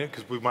to open it,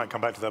 because we might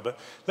come back to that. But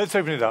let's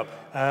open it up.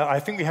 I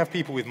think we have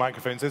people with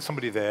microphones. There's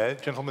somebody there.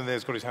 Gentleman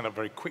there's got his hand up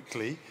very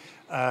quickly.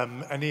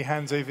 Any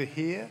hands over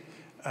here?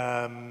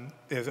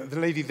 There's the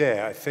lady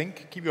there, I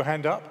think. Keep your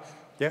hand up.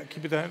 Yeah,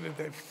 keep it down.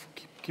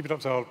 Keep it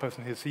up so our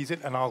person here sees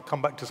it. And I'll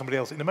come back to somebody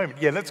else in a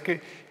moment. Yeah, let's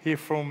hear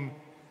from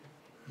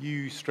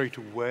you straight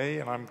away.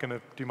 And I'm going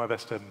to do my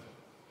best to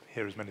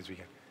hear as many as we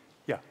can.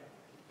 Yeah.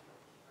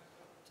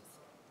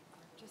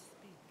 Just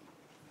speak.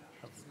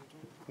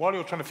 While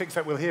you're trying to fix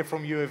that, we'll hear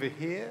from you over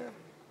here.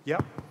 Yeah?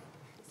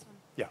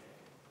 Yeah.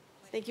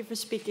 Thank you for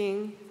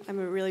speaking. I'm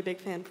a really big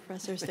fan,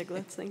 Professor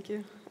Stiglitz. Thank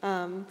you.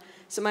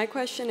 So my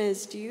question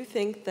is, do you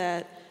think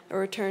that a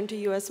return to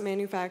U.S.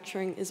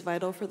 manufacturing is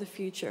vital for the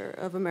future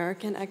of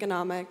American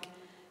economic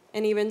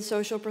and even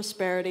social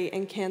prosperity,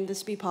 and can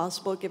this be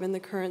possible given the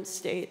current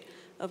state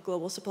of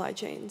global supply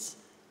chains?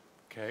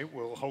 Okay,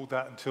 we'll hold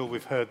that until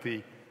we've heard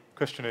the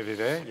question over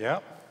there. Yeah.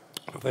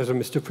 Professor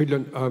Mr.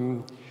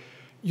 Freedland,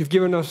 you've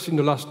given us in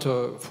the last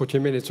 40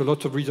 minutes a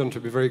lot of reason to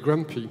be very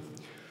grumpy.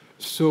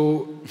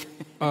 So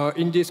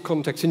in this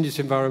context, in this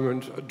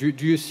environment, do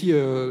you see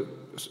a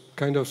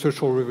kind of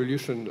social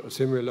revolution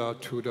similar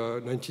to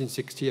the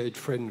 1968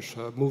 French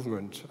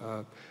movement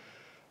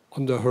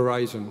on the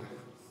horizon?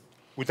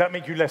 Would that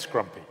make you less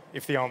grumpy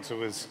if the answer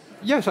was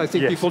yes? I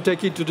think yes. people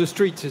take it to the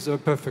streets is a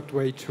perfect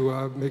way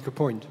to make a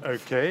point.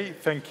 Okay,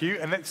 thank you.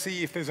 And let's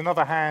see if there's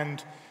another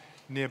hand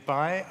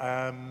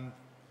nearby.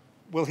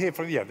 We'll hear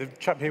from, the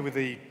chap here with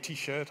the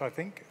T-shirt, I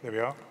think. There we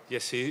are.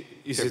 Yes,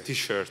 it's a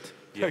T-shirt.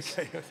 Yes.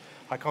 Okay,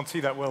 I can't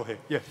see that well here.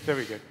 Yes, there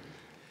we go.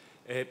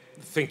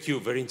 Thank you,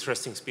 very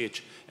interesting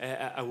speech.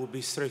 I will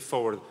be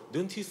straightforward.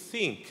 Don't you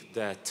think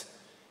that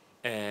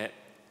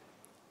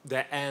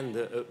the end,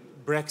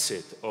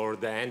 Brexit or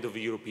the end of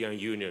the European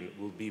Union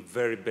will be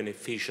very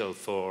beneficial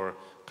for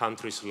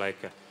countries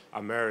like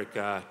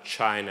America,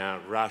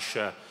 China,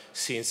 Russia,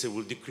 since it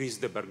will decrease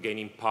the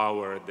bargaining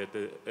power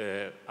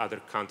that other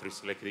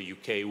countries like the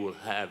UK will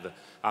have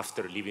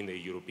after leaving the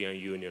European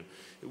Union?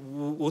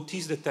 What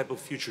is the type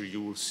of future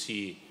you will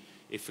see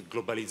if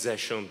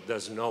globalization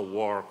does not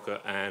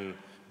work and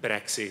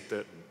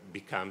Brexit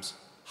becomes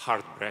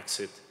hard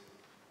Brexit?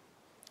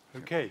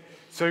 Okay,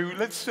 so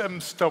let's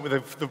start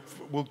with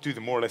we'll do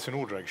them more or less in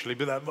order, actually.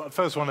 But that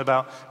first one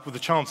about the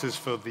chances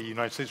for the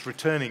United States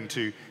returning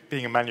to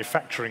being a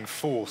manufacturing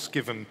force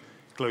given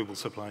global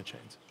supply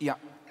chains. Yeah,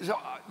 so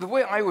the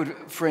way I would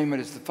frame it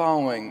is the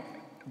following,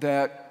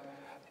 that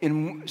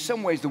in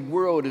some ways the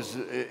world is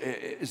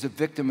a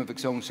victim of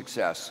its own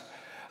success.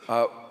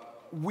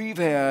 We've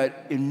had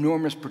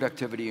enormous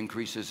productivity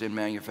increases in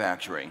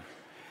manufacturing,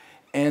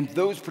 and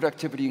those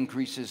productivity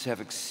increases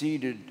have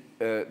exceeded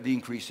the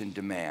increase in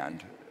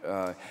demand.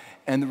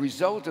 And the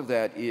result of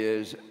that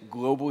is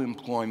global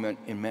employment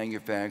in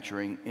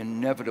manufacturing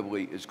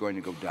inevitably is going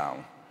to go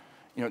down.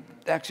 You know,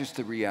 that's just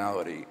the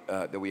reality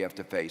that we have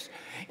to face.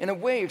 In a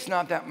way, it's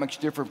not that much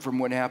different from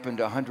what happened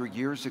 100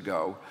 years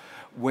ago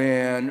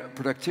when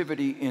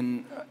productivity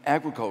in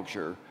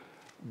agriculture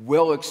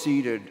well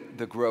exceeded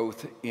the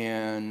growth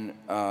in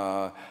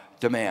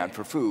demand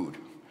for food.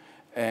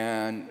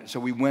 And so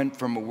we went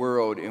from a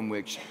world in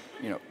which,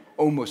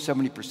 almost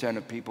 70%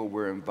 of people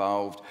were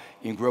involved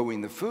in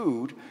growing the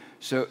food,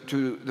 so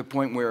to the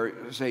point where,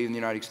 say, in the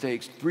United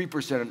States,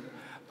 3%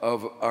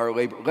 of our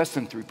labor, less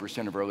than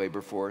 3% of our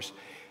labor force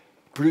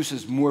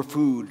produces more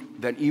food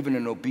than even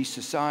an obese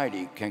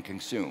society can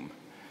consume.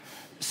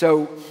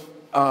 So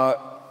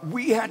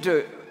we had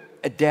to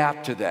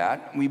adapt to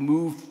that. We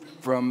moved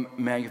from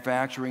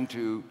manufacturing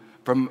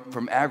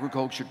from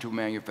agriculture to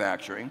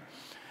manufacturing.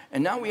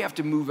 And now we have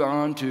to move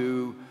on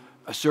to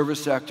a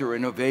service sector,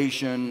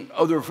 innovation,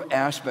 other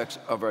aspects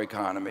of our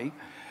economy.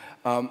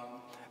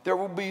 There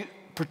will be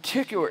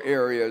particular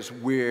areas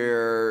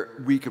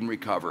where we can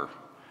recover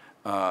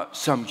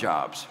some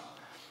jobs.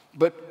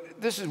 But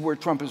this is where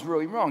Trump is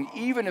really wrong.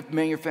 Even if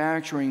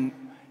manufacturing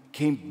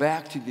came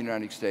back to the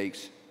United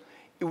States,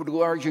 it would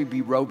largely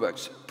be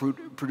robots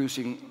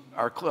producing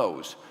our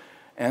clothes.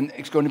 And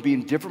it's going to be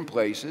in different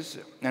places,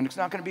 and it's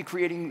not going to be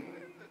creating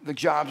the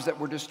jobs that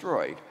were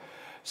destroyed.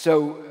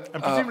 So,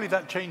 and presumably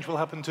that change will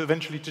happen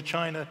eventually to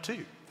China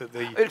too.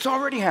 It's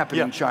already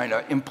happened in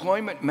China.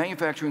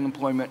 Manufacturing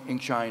employment in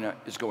China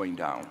is going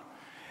down.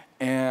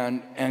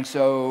 And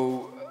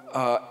so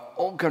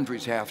all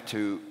countries have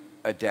to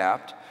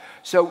adapt.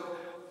 So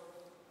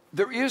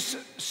there is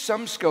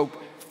some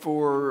scope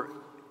for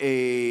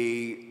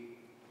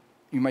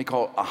you might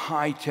call it a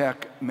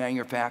high-tech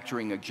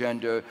manufacturing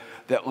agenda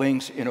that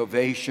links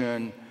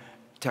innovation,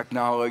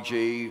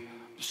 technology,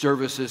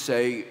 services,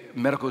 say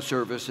medical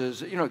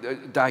services,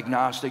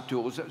 diagnostic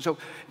tools. So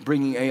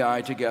bringing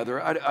AI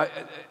together.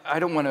 I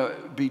don't want to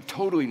be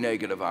totally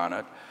negative on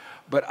it,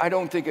 but I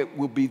don't think it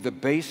will be the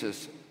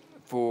basis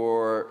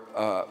for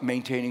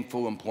maintaining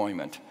full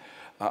employment.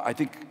 I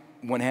think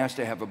one has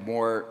to have a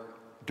more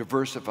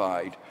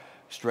diversified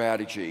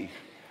strategy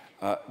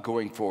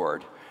going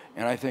forward.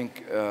 And I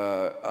think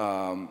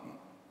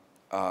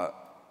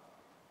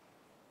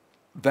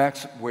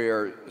that's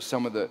where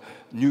some of the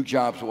new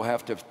jobs will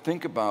have to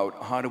think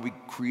about how do we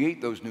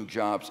create those new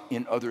jobs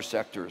in other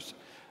sectors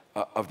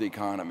of the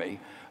economy,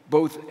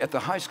 both at the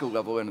high skill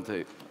level and at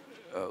the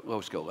low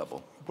skill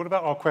level. What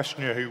about our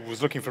questioner who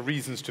was looking for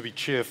reasons to be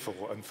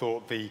cheerful and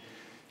thought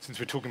since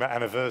we're talking about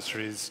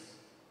anniversaries,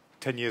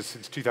 10 years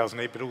since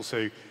 2008, but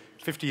also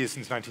 50 years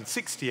since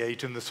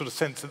 1968, and the sort of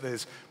sense that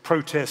there's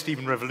protest,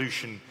 even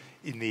revolution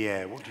in the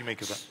air. What do you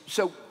make of that?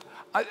 So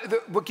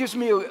what gives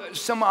me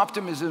some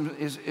optimism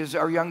is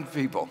our young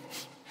people,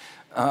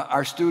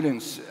 our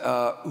students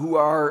who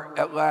are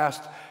at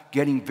last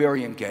getting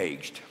very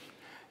engaged.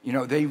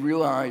 They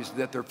realize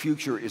that their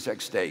future is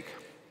at stake.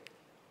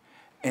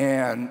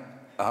 And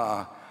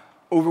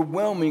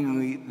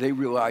overwhelmingly, they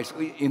realize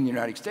in the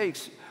United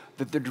States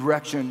that the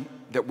direction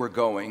that we're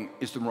going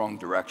is the wrong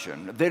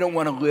direction. They don't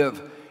want to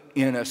live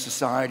in a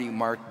society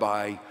marked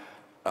by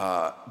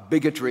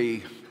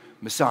bigotry,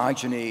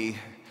 misogyny,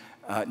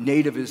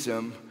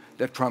 nativism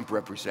that Trump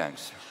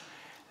represents.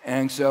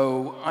 And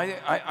so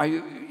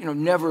I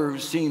never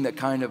seen that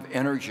kind of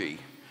energy.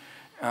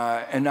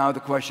 And now the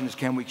question is,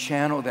 can we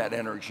channel that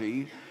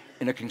energy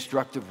in a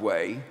constructive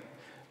way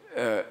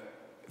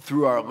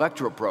through our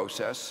electoral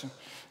process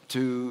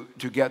to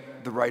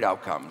get the right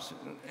outcomes?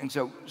 And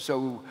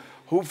so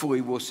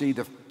hopefully we'll see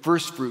the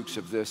first fruits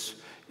of this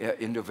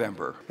in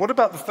November. What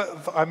about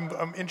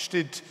I'm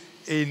interested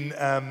in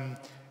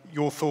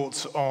your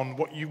thoughts on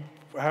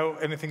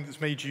anything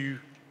that's made you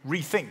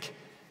rethink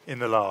in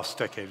the last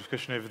decade. There's a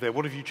question over there.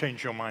 What have you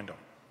changed your mind on?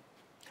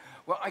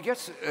 Well, I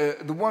guess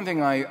the one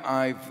thing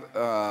I've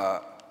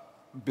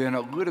been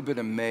a little bit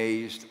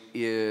amazed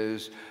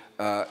is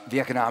the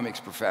economics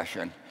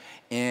profession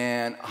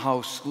and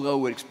how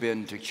slow it's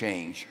been to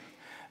change.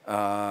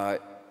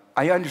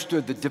 I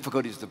understood the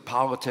difficulties of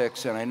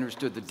politics, and I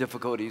understood the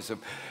difficulties of,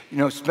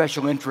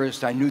 special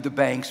interests. I knew the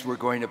banks were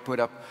going to put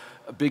up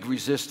a big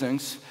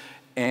resistance,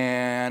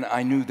 and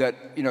I knew that,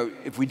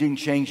 if we didn't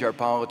change our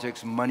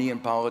politics, money in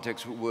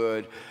politics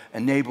would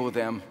enable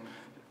them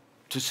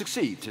to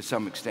succeed to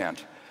some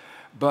extent.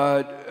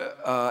 But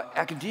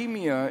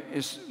academia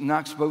is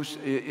supposed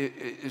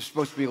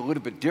to be a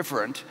little bit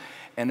different,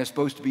 and it's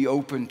supposed to be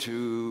open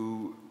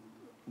to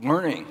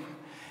learning.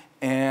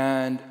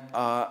 And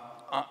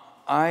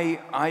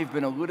I've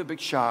been a little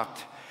bit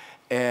shocked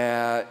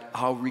at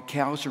how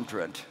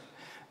recalcitrant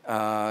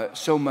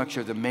so much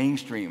of the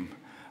mainstream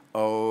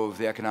of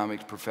the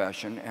economics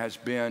profession has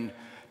been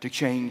to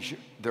change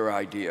their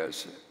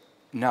ideas.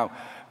 Now,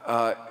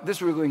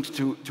 this really links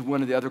to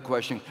one of the other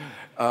questions.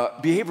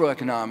 Behavioral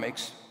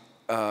economics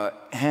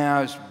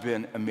has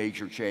been a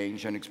major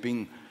change, and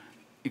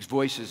its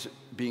voice is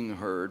being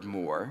heard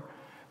more,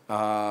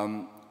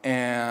 and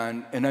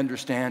an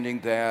understanding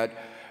that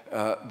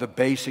the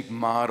basic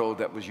model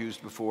that was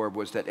used before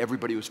was that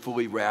everybody was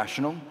fully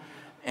rational,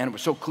 and it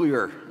was so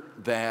clear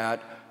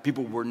that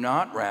people were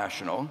not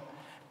rational,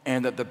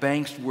 and that the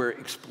banks were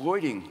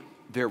exploiting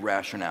their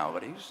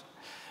rationalities,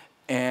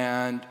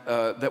 and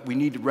that we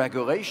needed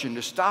regulation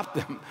to stop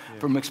them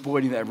from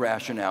exploiting their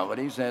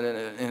rationalities.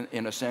 And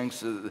in a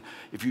sense,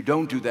 if you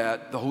don't do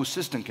that, the whole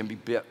system can be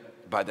bit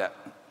by that.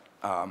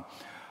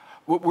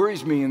 What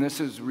worries me, and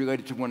this is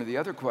related to one of the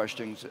other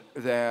questions,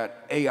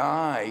 that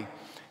AI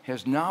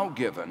has now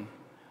given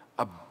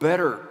a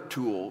better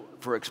tool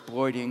for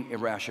exploiting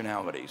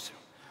irrationalities.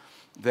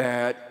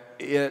 That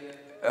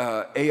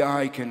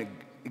AI can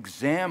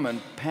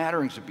examine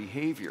patterns of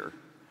behavior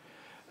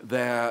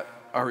that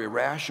are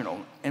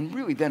irrational and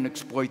really then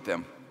exploit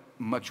them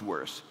much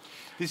worse.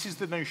 This is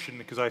the notion,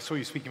 because I saw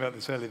you speaking about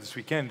this earlier this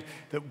weekend,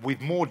 that with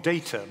more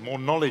data, more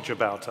knowledge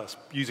about us,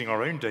 using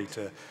our own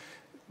data,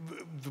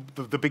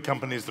 the big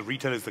companies, the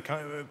retailers,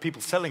 the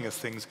people selling us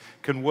things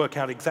can work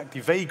out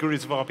exactly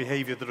vagaries of our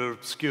behavior that are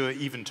obscure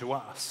even to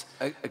us.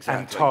 Exactly.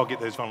 And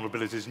target those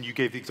vulnerabilities. And you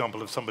gave the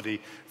example of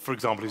somebody, for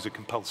example, who's a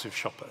compulsive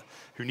shopper,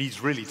 who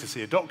needs really to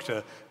see a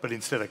doctor, but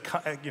instead a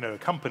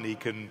company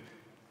can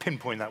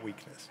pinpoint that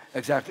weakness.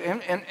 Exactly.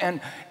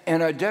 And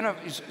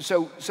identify,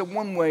 so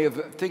one way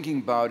of thinking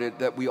about it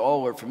that we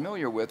all are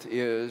familiar with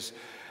is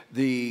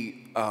the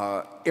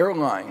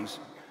airlines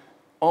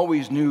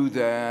always knew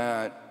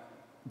that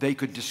they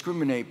could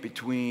discriminate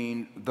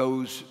between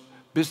those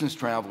business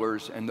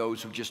travelers and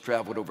those who just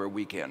traveled over a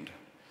weekend.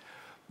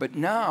 But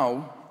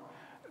now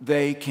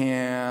they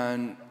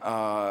can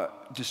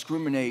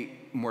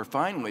discriminate more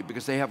finely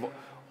because they have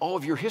all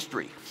of your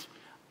history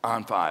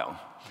on file.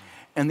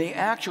 And they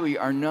actually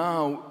are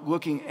now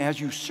looking, as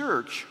you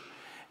search,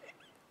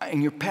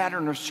 in your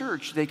pattern of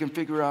search, they can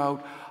figure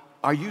out,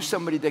 are you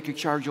somebody they could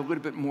charge a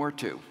little bit more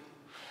to?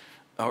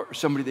 Or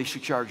somebody they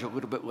should charge a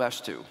little bit less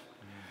to?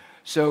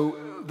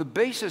 So the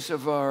basis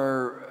of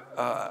our,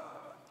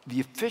 the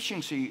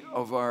efficiency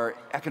of our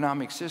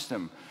economic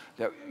system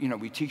that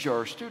we teach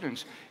our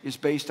students is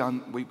based on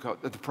what we call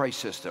the price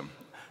system,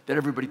 that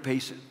everybody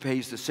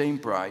pays the same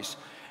price,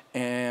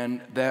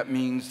 and that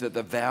means that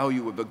the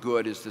value of a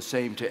good is the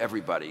same to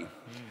everybody.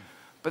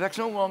 But that's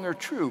no longer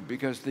true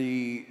because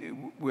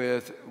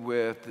with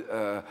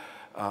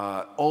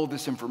all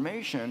this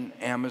information,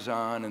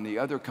 Amazon and the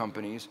other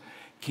companies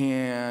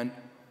can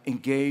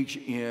engage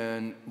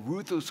in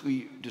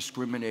ruthlessly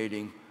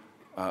discriminating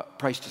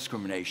price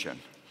discrimination.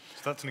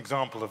 So that's an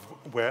example of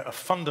where a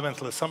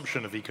fundamental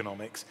assumption of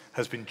economics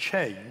has been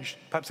changed,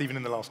 perhaps even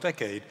in the last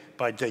decade,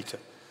 by data.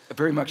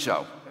 Very much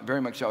so,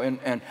 very much so.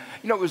 And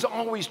it was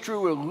always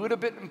true a little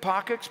bit in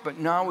pockets, but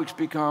now it's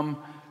become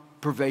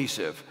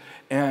pervasive.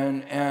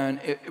 And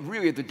it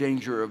really at the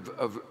danger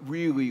of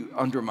really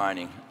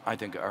undermining, I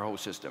think, our whole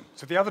system.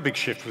 So the other big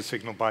shift was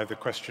signaled by the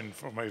question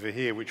from over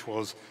here, which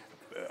was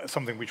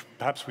something which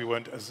perhaps we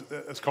weren't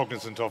as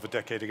cognizant of a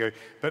decade ago,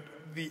 but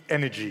the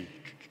energy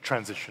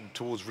transition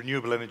towards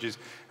renewable energies,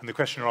 and the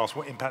questioner asked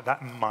what impact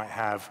that might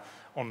have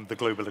on the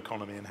global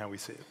economy and how we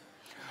see it.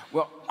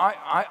 Well,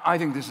 I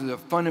think this is a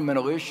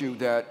fundamental issue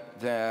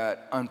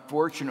that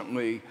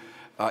unfortunately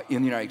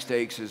in the United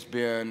States has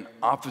been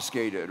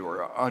obfuscated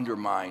or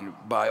undermined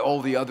by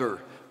all the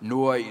other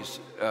noise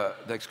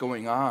that's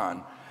going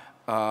on.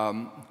 Let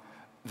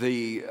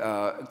me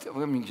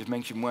just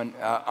mention one.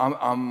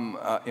 I'm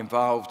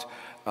involved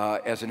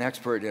as an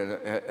expert in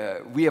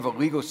we have a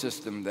legal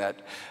system that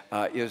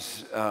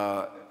is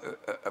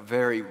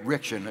very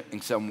rich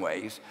in some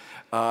ways.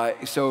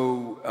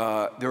 So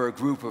there are a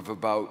group of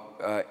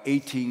about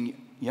 18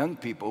 young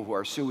people who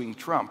are suing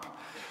Trump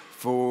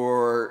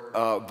for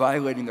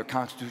violating their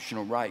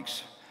constitutional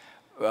rights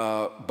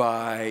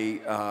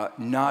by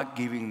not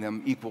giving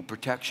them equal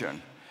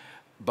protection,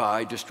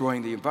 by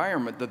destroying the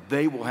environment that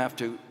they will have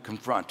to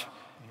confront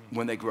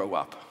when they grow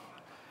up.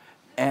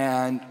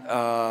 And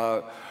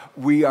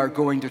we are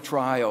going to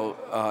trial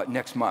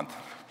next month.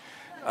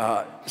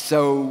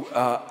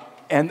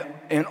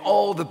 And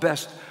all the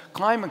best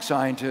climate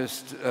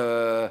scientists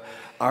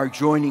are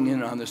joining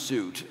in on the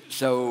suit.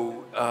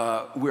 So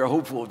we're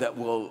hopeful that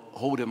we'll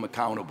hold him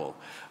accountable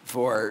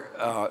for.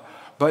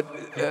 But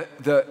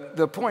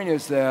the point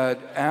is that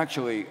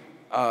actually,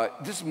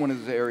 this is one of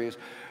those areas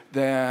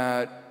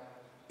that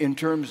in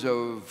terms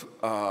of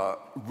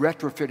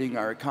retrofitting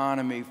our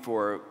economy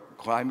for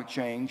climate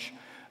change,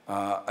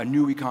 a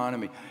new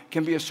economy,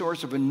 can be a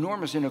source of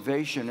enormous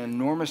innovation and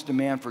enormous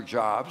demand for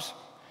jobs.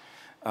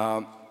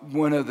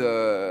 One of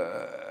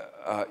the,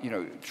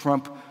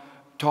 Trump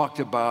talked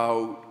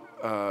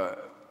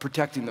about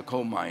protecting the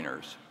coal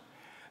miners.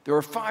 There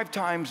are 5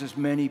 times as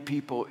many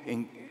people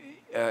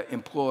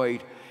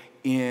employed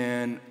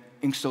in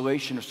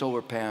installation of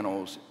solar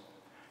panels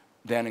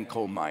than in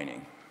coal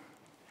mining.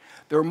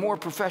 There are more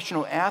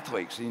professional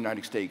athletes in the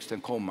United States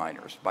than coal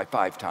miners, by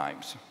 5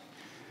 times.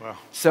 Wow.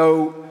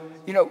 So,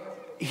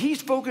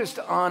 he's focused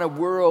on a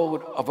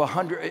world of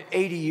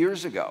 180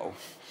 years ago.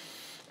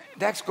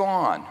 That's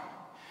gone.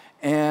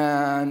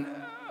 And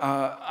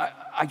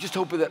I just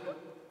hope that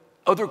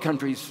other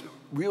countries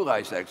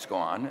realize that's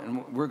gone,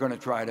 and we're going to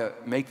try to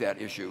make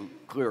that issue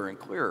clearer and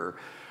clearer.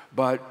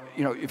 But,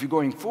 if you're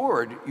going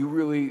forward, you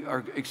really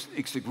are,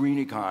 it's the green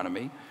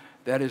economy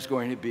that is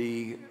going to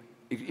be,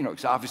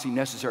 it's obviously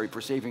necessary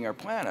for saving our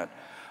planet,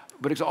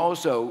 but it's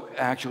also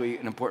actually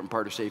an important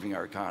part of saving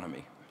our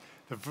economy.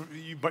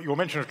 But your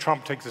mention of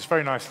Trump takes us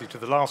very nicely to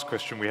the last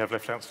question we have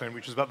left outstanding,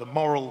 which is about the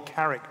moral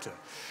character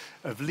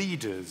of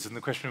leaders. And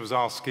the questioner was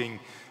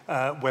asking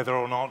whether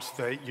or not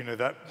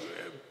that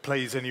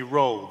plays any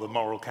role, the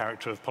moral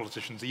character of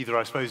politicians, either,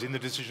 I suppose, in the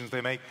decisions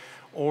they make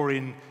or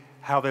in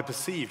how they're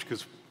perceived.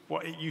 Because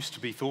what it used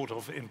to be thought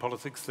of in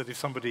politics, that if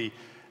somebody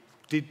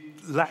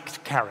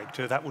lacked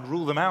character, that would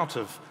rule them out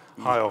of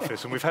high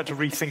office, and we've had to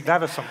rethink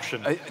that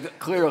assumption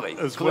clearly.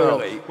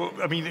 Well,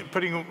 I mean,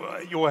 putting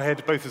your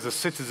head both as a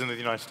citizen of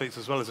the United States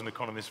as well as an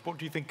economist, what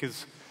do you think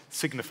is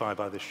signified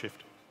by this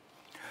shift?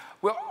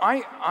 Well,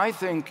 I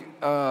think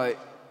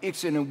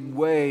it's in a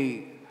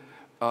way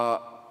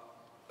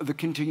the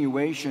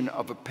continuation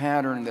of a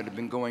pattern that had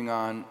been going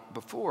on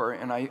before,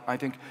 and I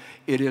think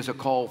it is a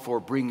call for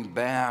bringing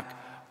back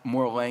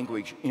moral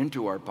language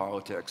into our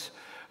politics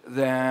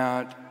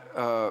that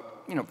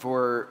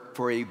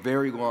for a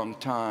very long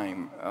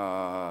time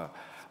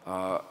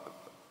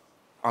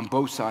on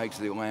both sides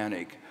of the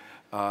Atlantic,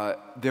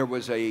 there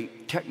was a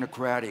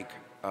technocratic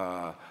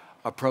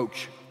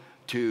approach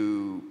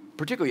to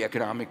particularly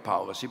economic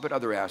policy, but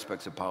other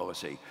aspects of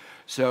policy.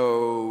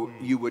 So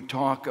you would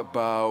talk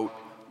about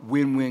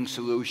win-win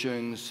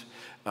solutions.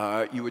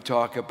 You would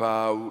talk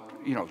about,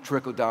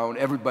 trickle down.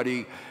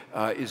 Everybody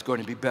is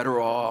going to be better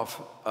off.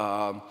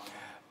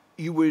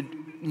 You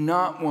would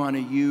not want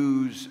to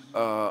use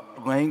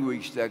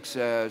language that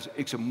says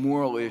it's a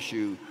moral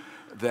issue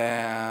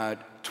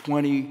that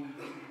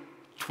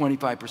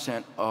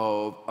 25%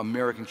 of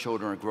American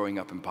children are growing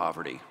up in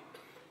poverty.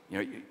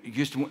 You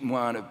just wouldn't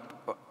want to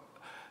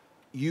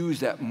use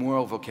that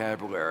moral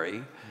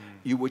vocabulary.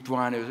 You would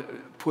want to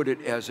put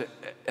it as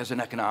an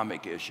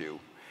economic issue.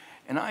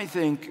 And I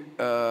think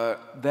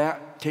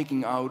that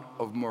taking out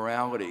of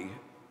morality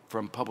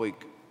from public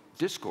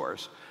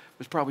discourse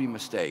was probably a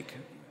mistake.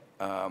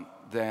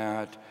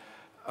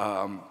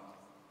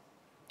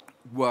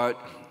 What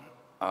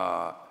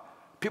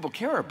people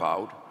care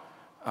about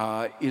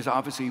is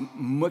obviously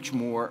much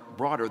more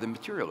broader than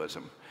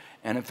materialism.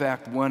 And in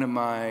fact, in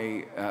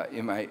my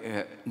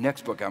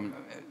next book,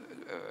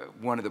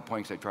 one of the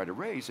points I try to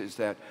raise is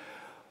that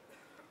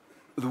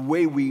the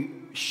way we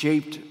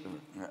shaped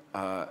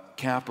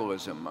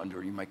capitalism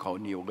under, you might call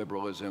it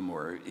neoliberalism,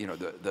 or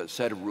the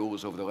set of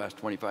rules over the last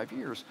 25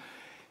 years,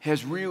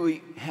 has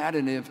really had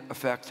an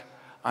effect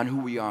on who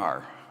we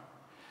are.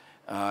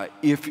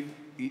 If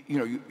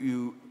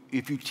you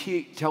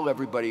tell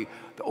everybody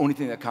the only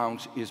thing that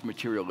counts is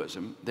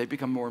materialism, they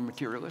become more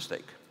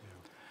materialistic.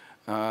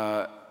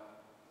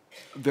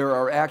 There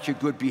are actually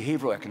good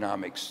behavioral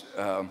economics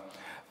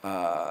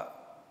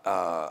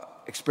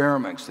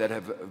experiments that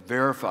have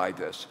verified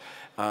this.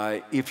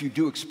 If you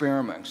do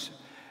experiments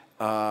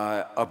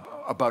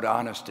about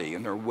honesty,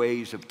 and there are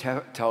ways of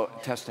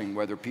testing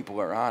whether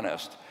people are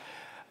honest,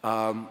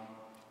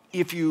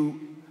 if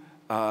you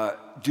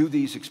do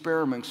these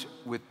experiments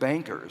with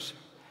bankers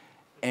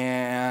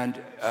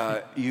and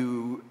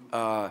you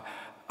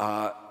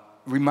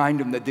remind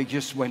them that they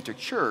just went to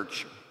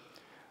church,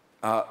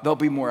 they'll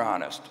be more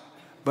honest.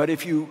 But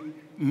if you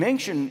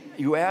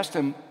ask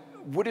them,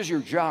 what is your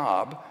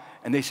job?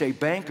 And they say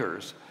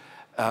bankers.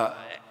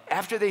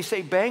 After they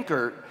say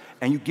banker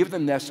and you give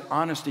them this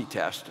honesty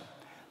test,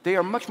 they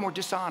are much more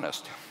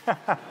dishonest.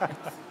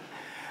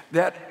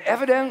 That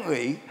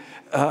evidently,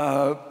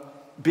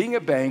 being a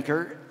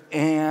banker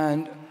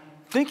and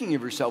thinking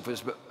of yourself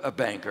as a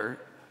banker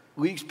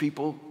leads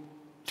people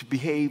to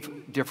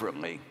behave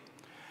differently.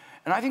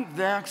 And I think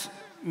that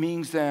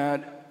means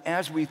that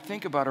as we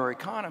think about our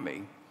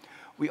economy,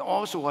 we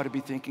also ought to be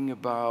thinking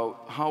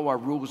about how our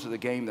rules of the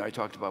game that I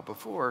talked about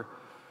before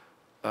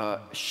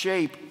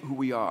shape who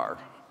we are.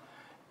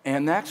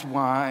 And that's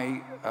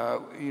why,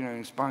 in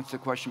response to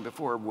the question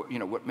before,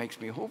 what makes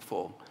me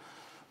hopeful,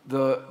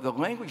 the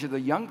language that the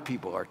young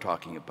people are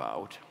talking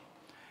about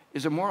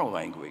is a moral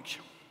language.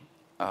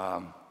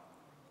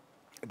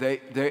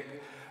 They're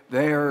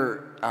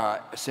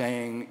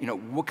saying,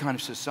 what kind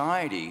of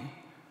society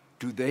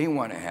do they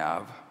want to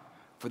have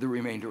for the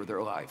remainder of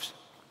their lives?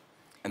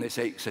 And they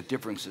say it's a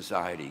different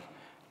society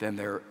than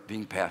they're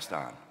being passed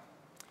on.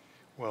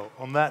 Well,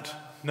 on that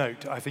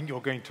note, I think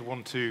you're going to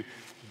want to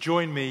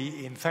join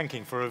me in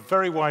thanking for a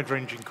very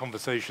wide-ranging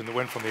conversation that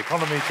went from the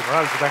economy to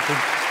morality banking,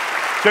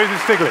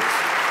 Joseph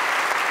Stiglitz.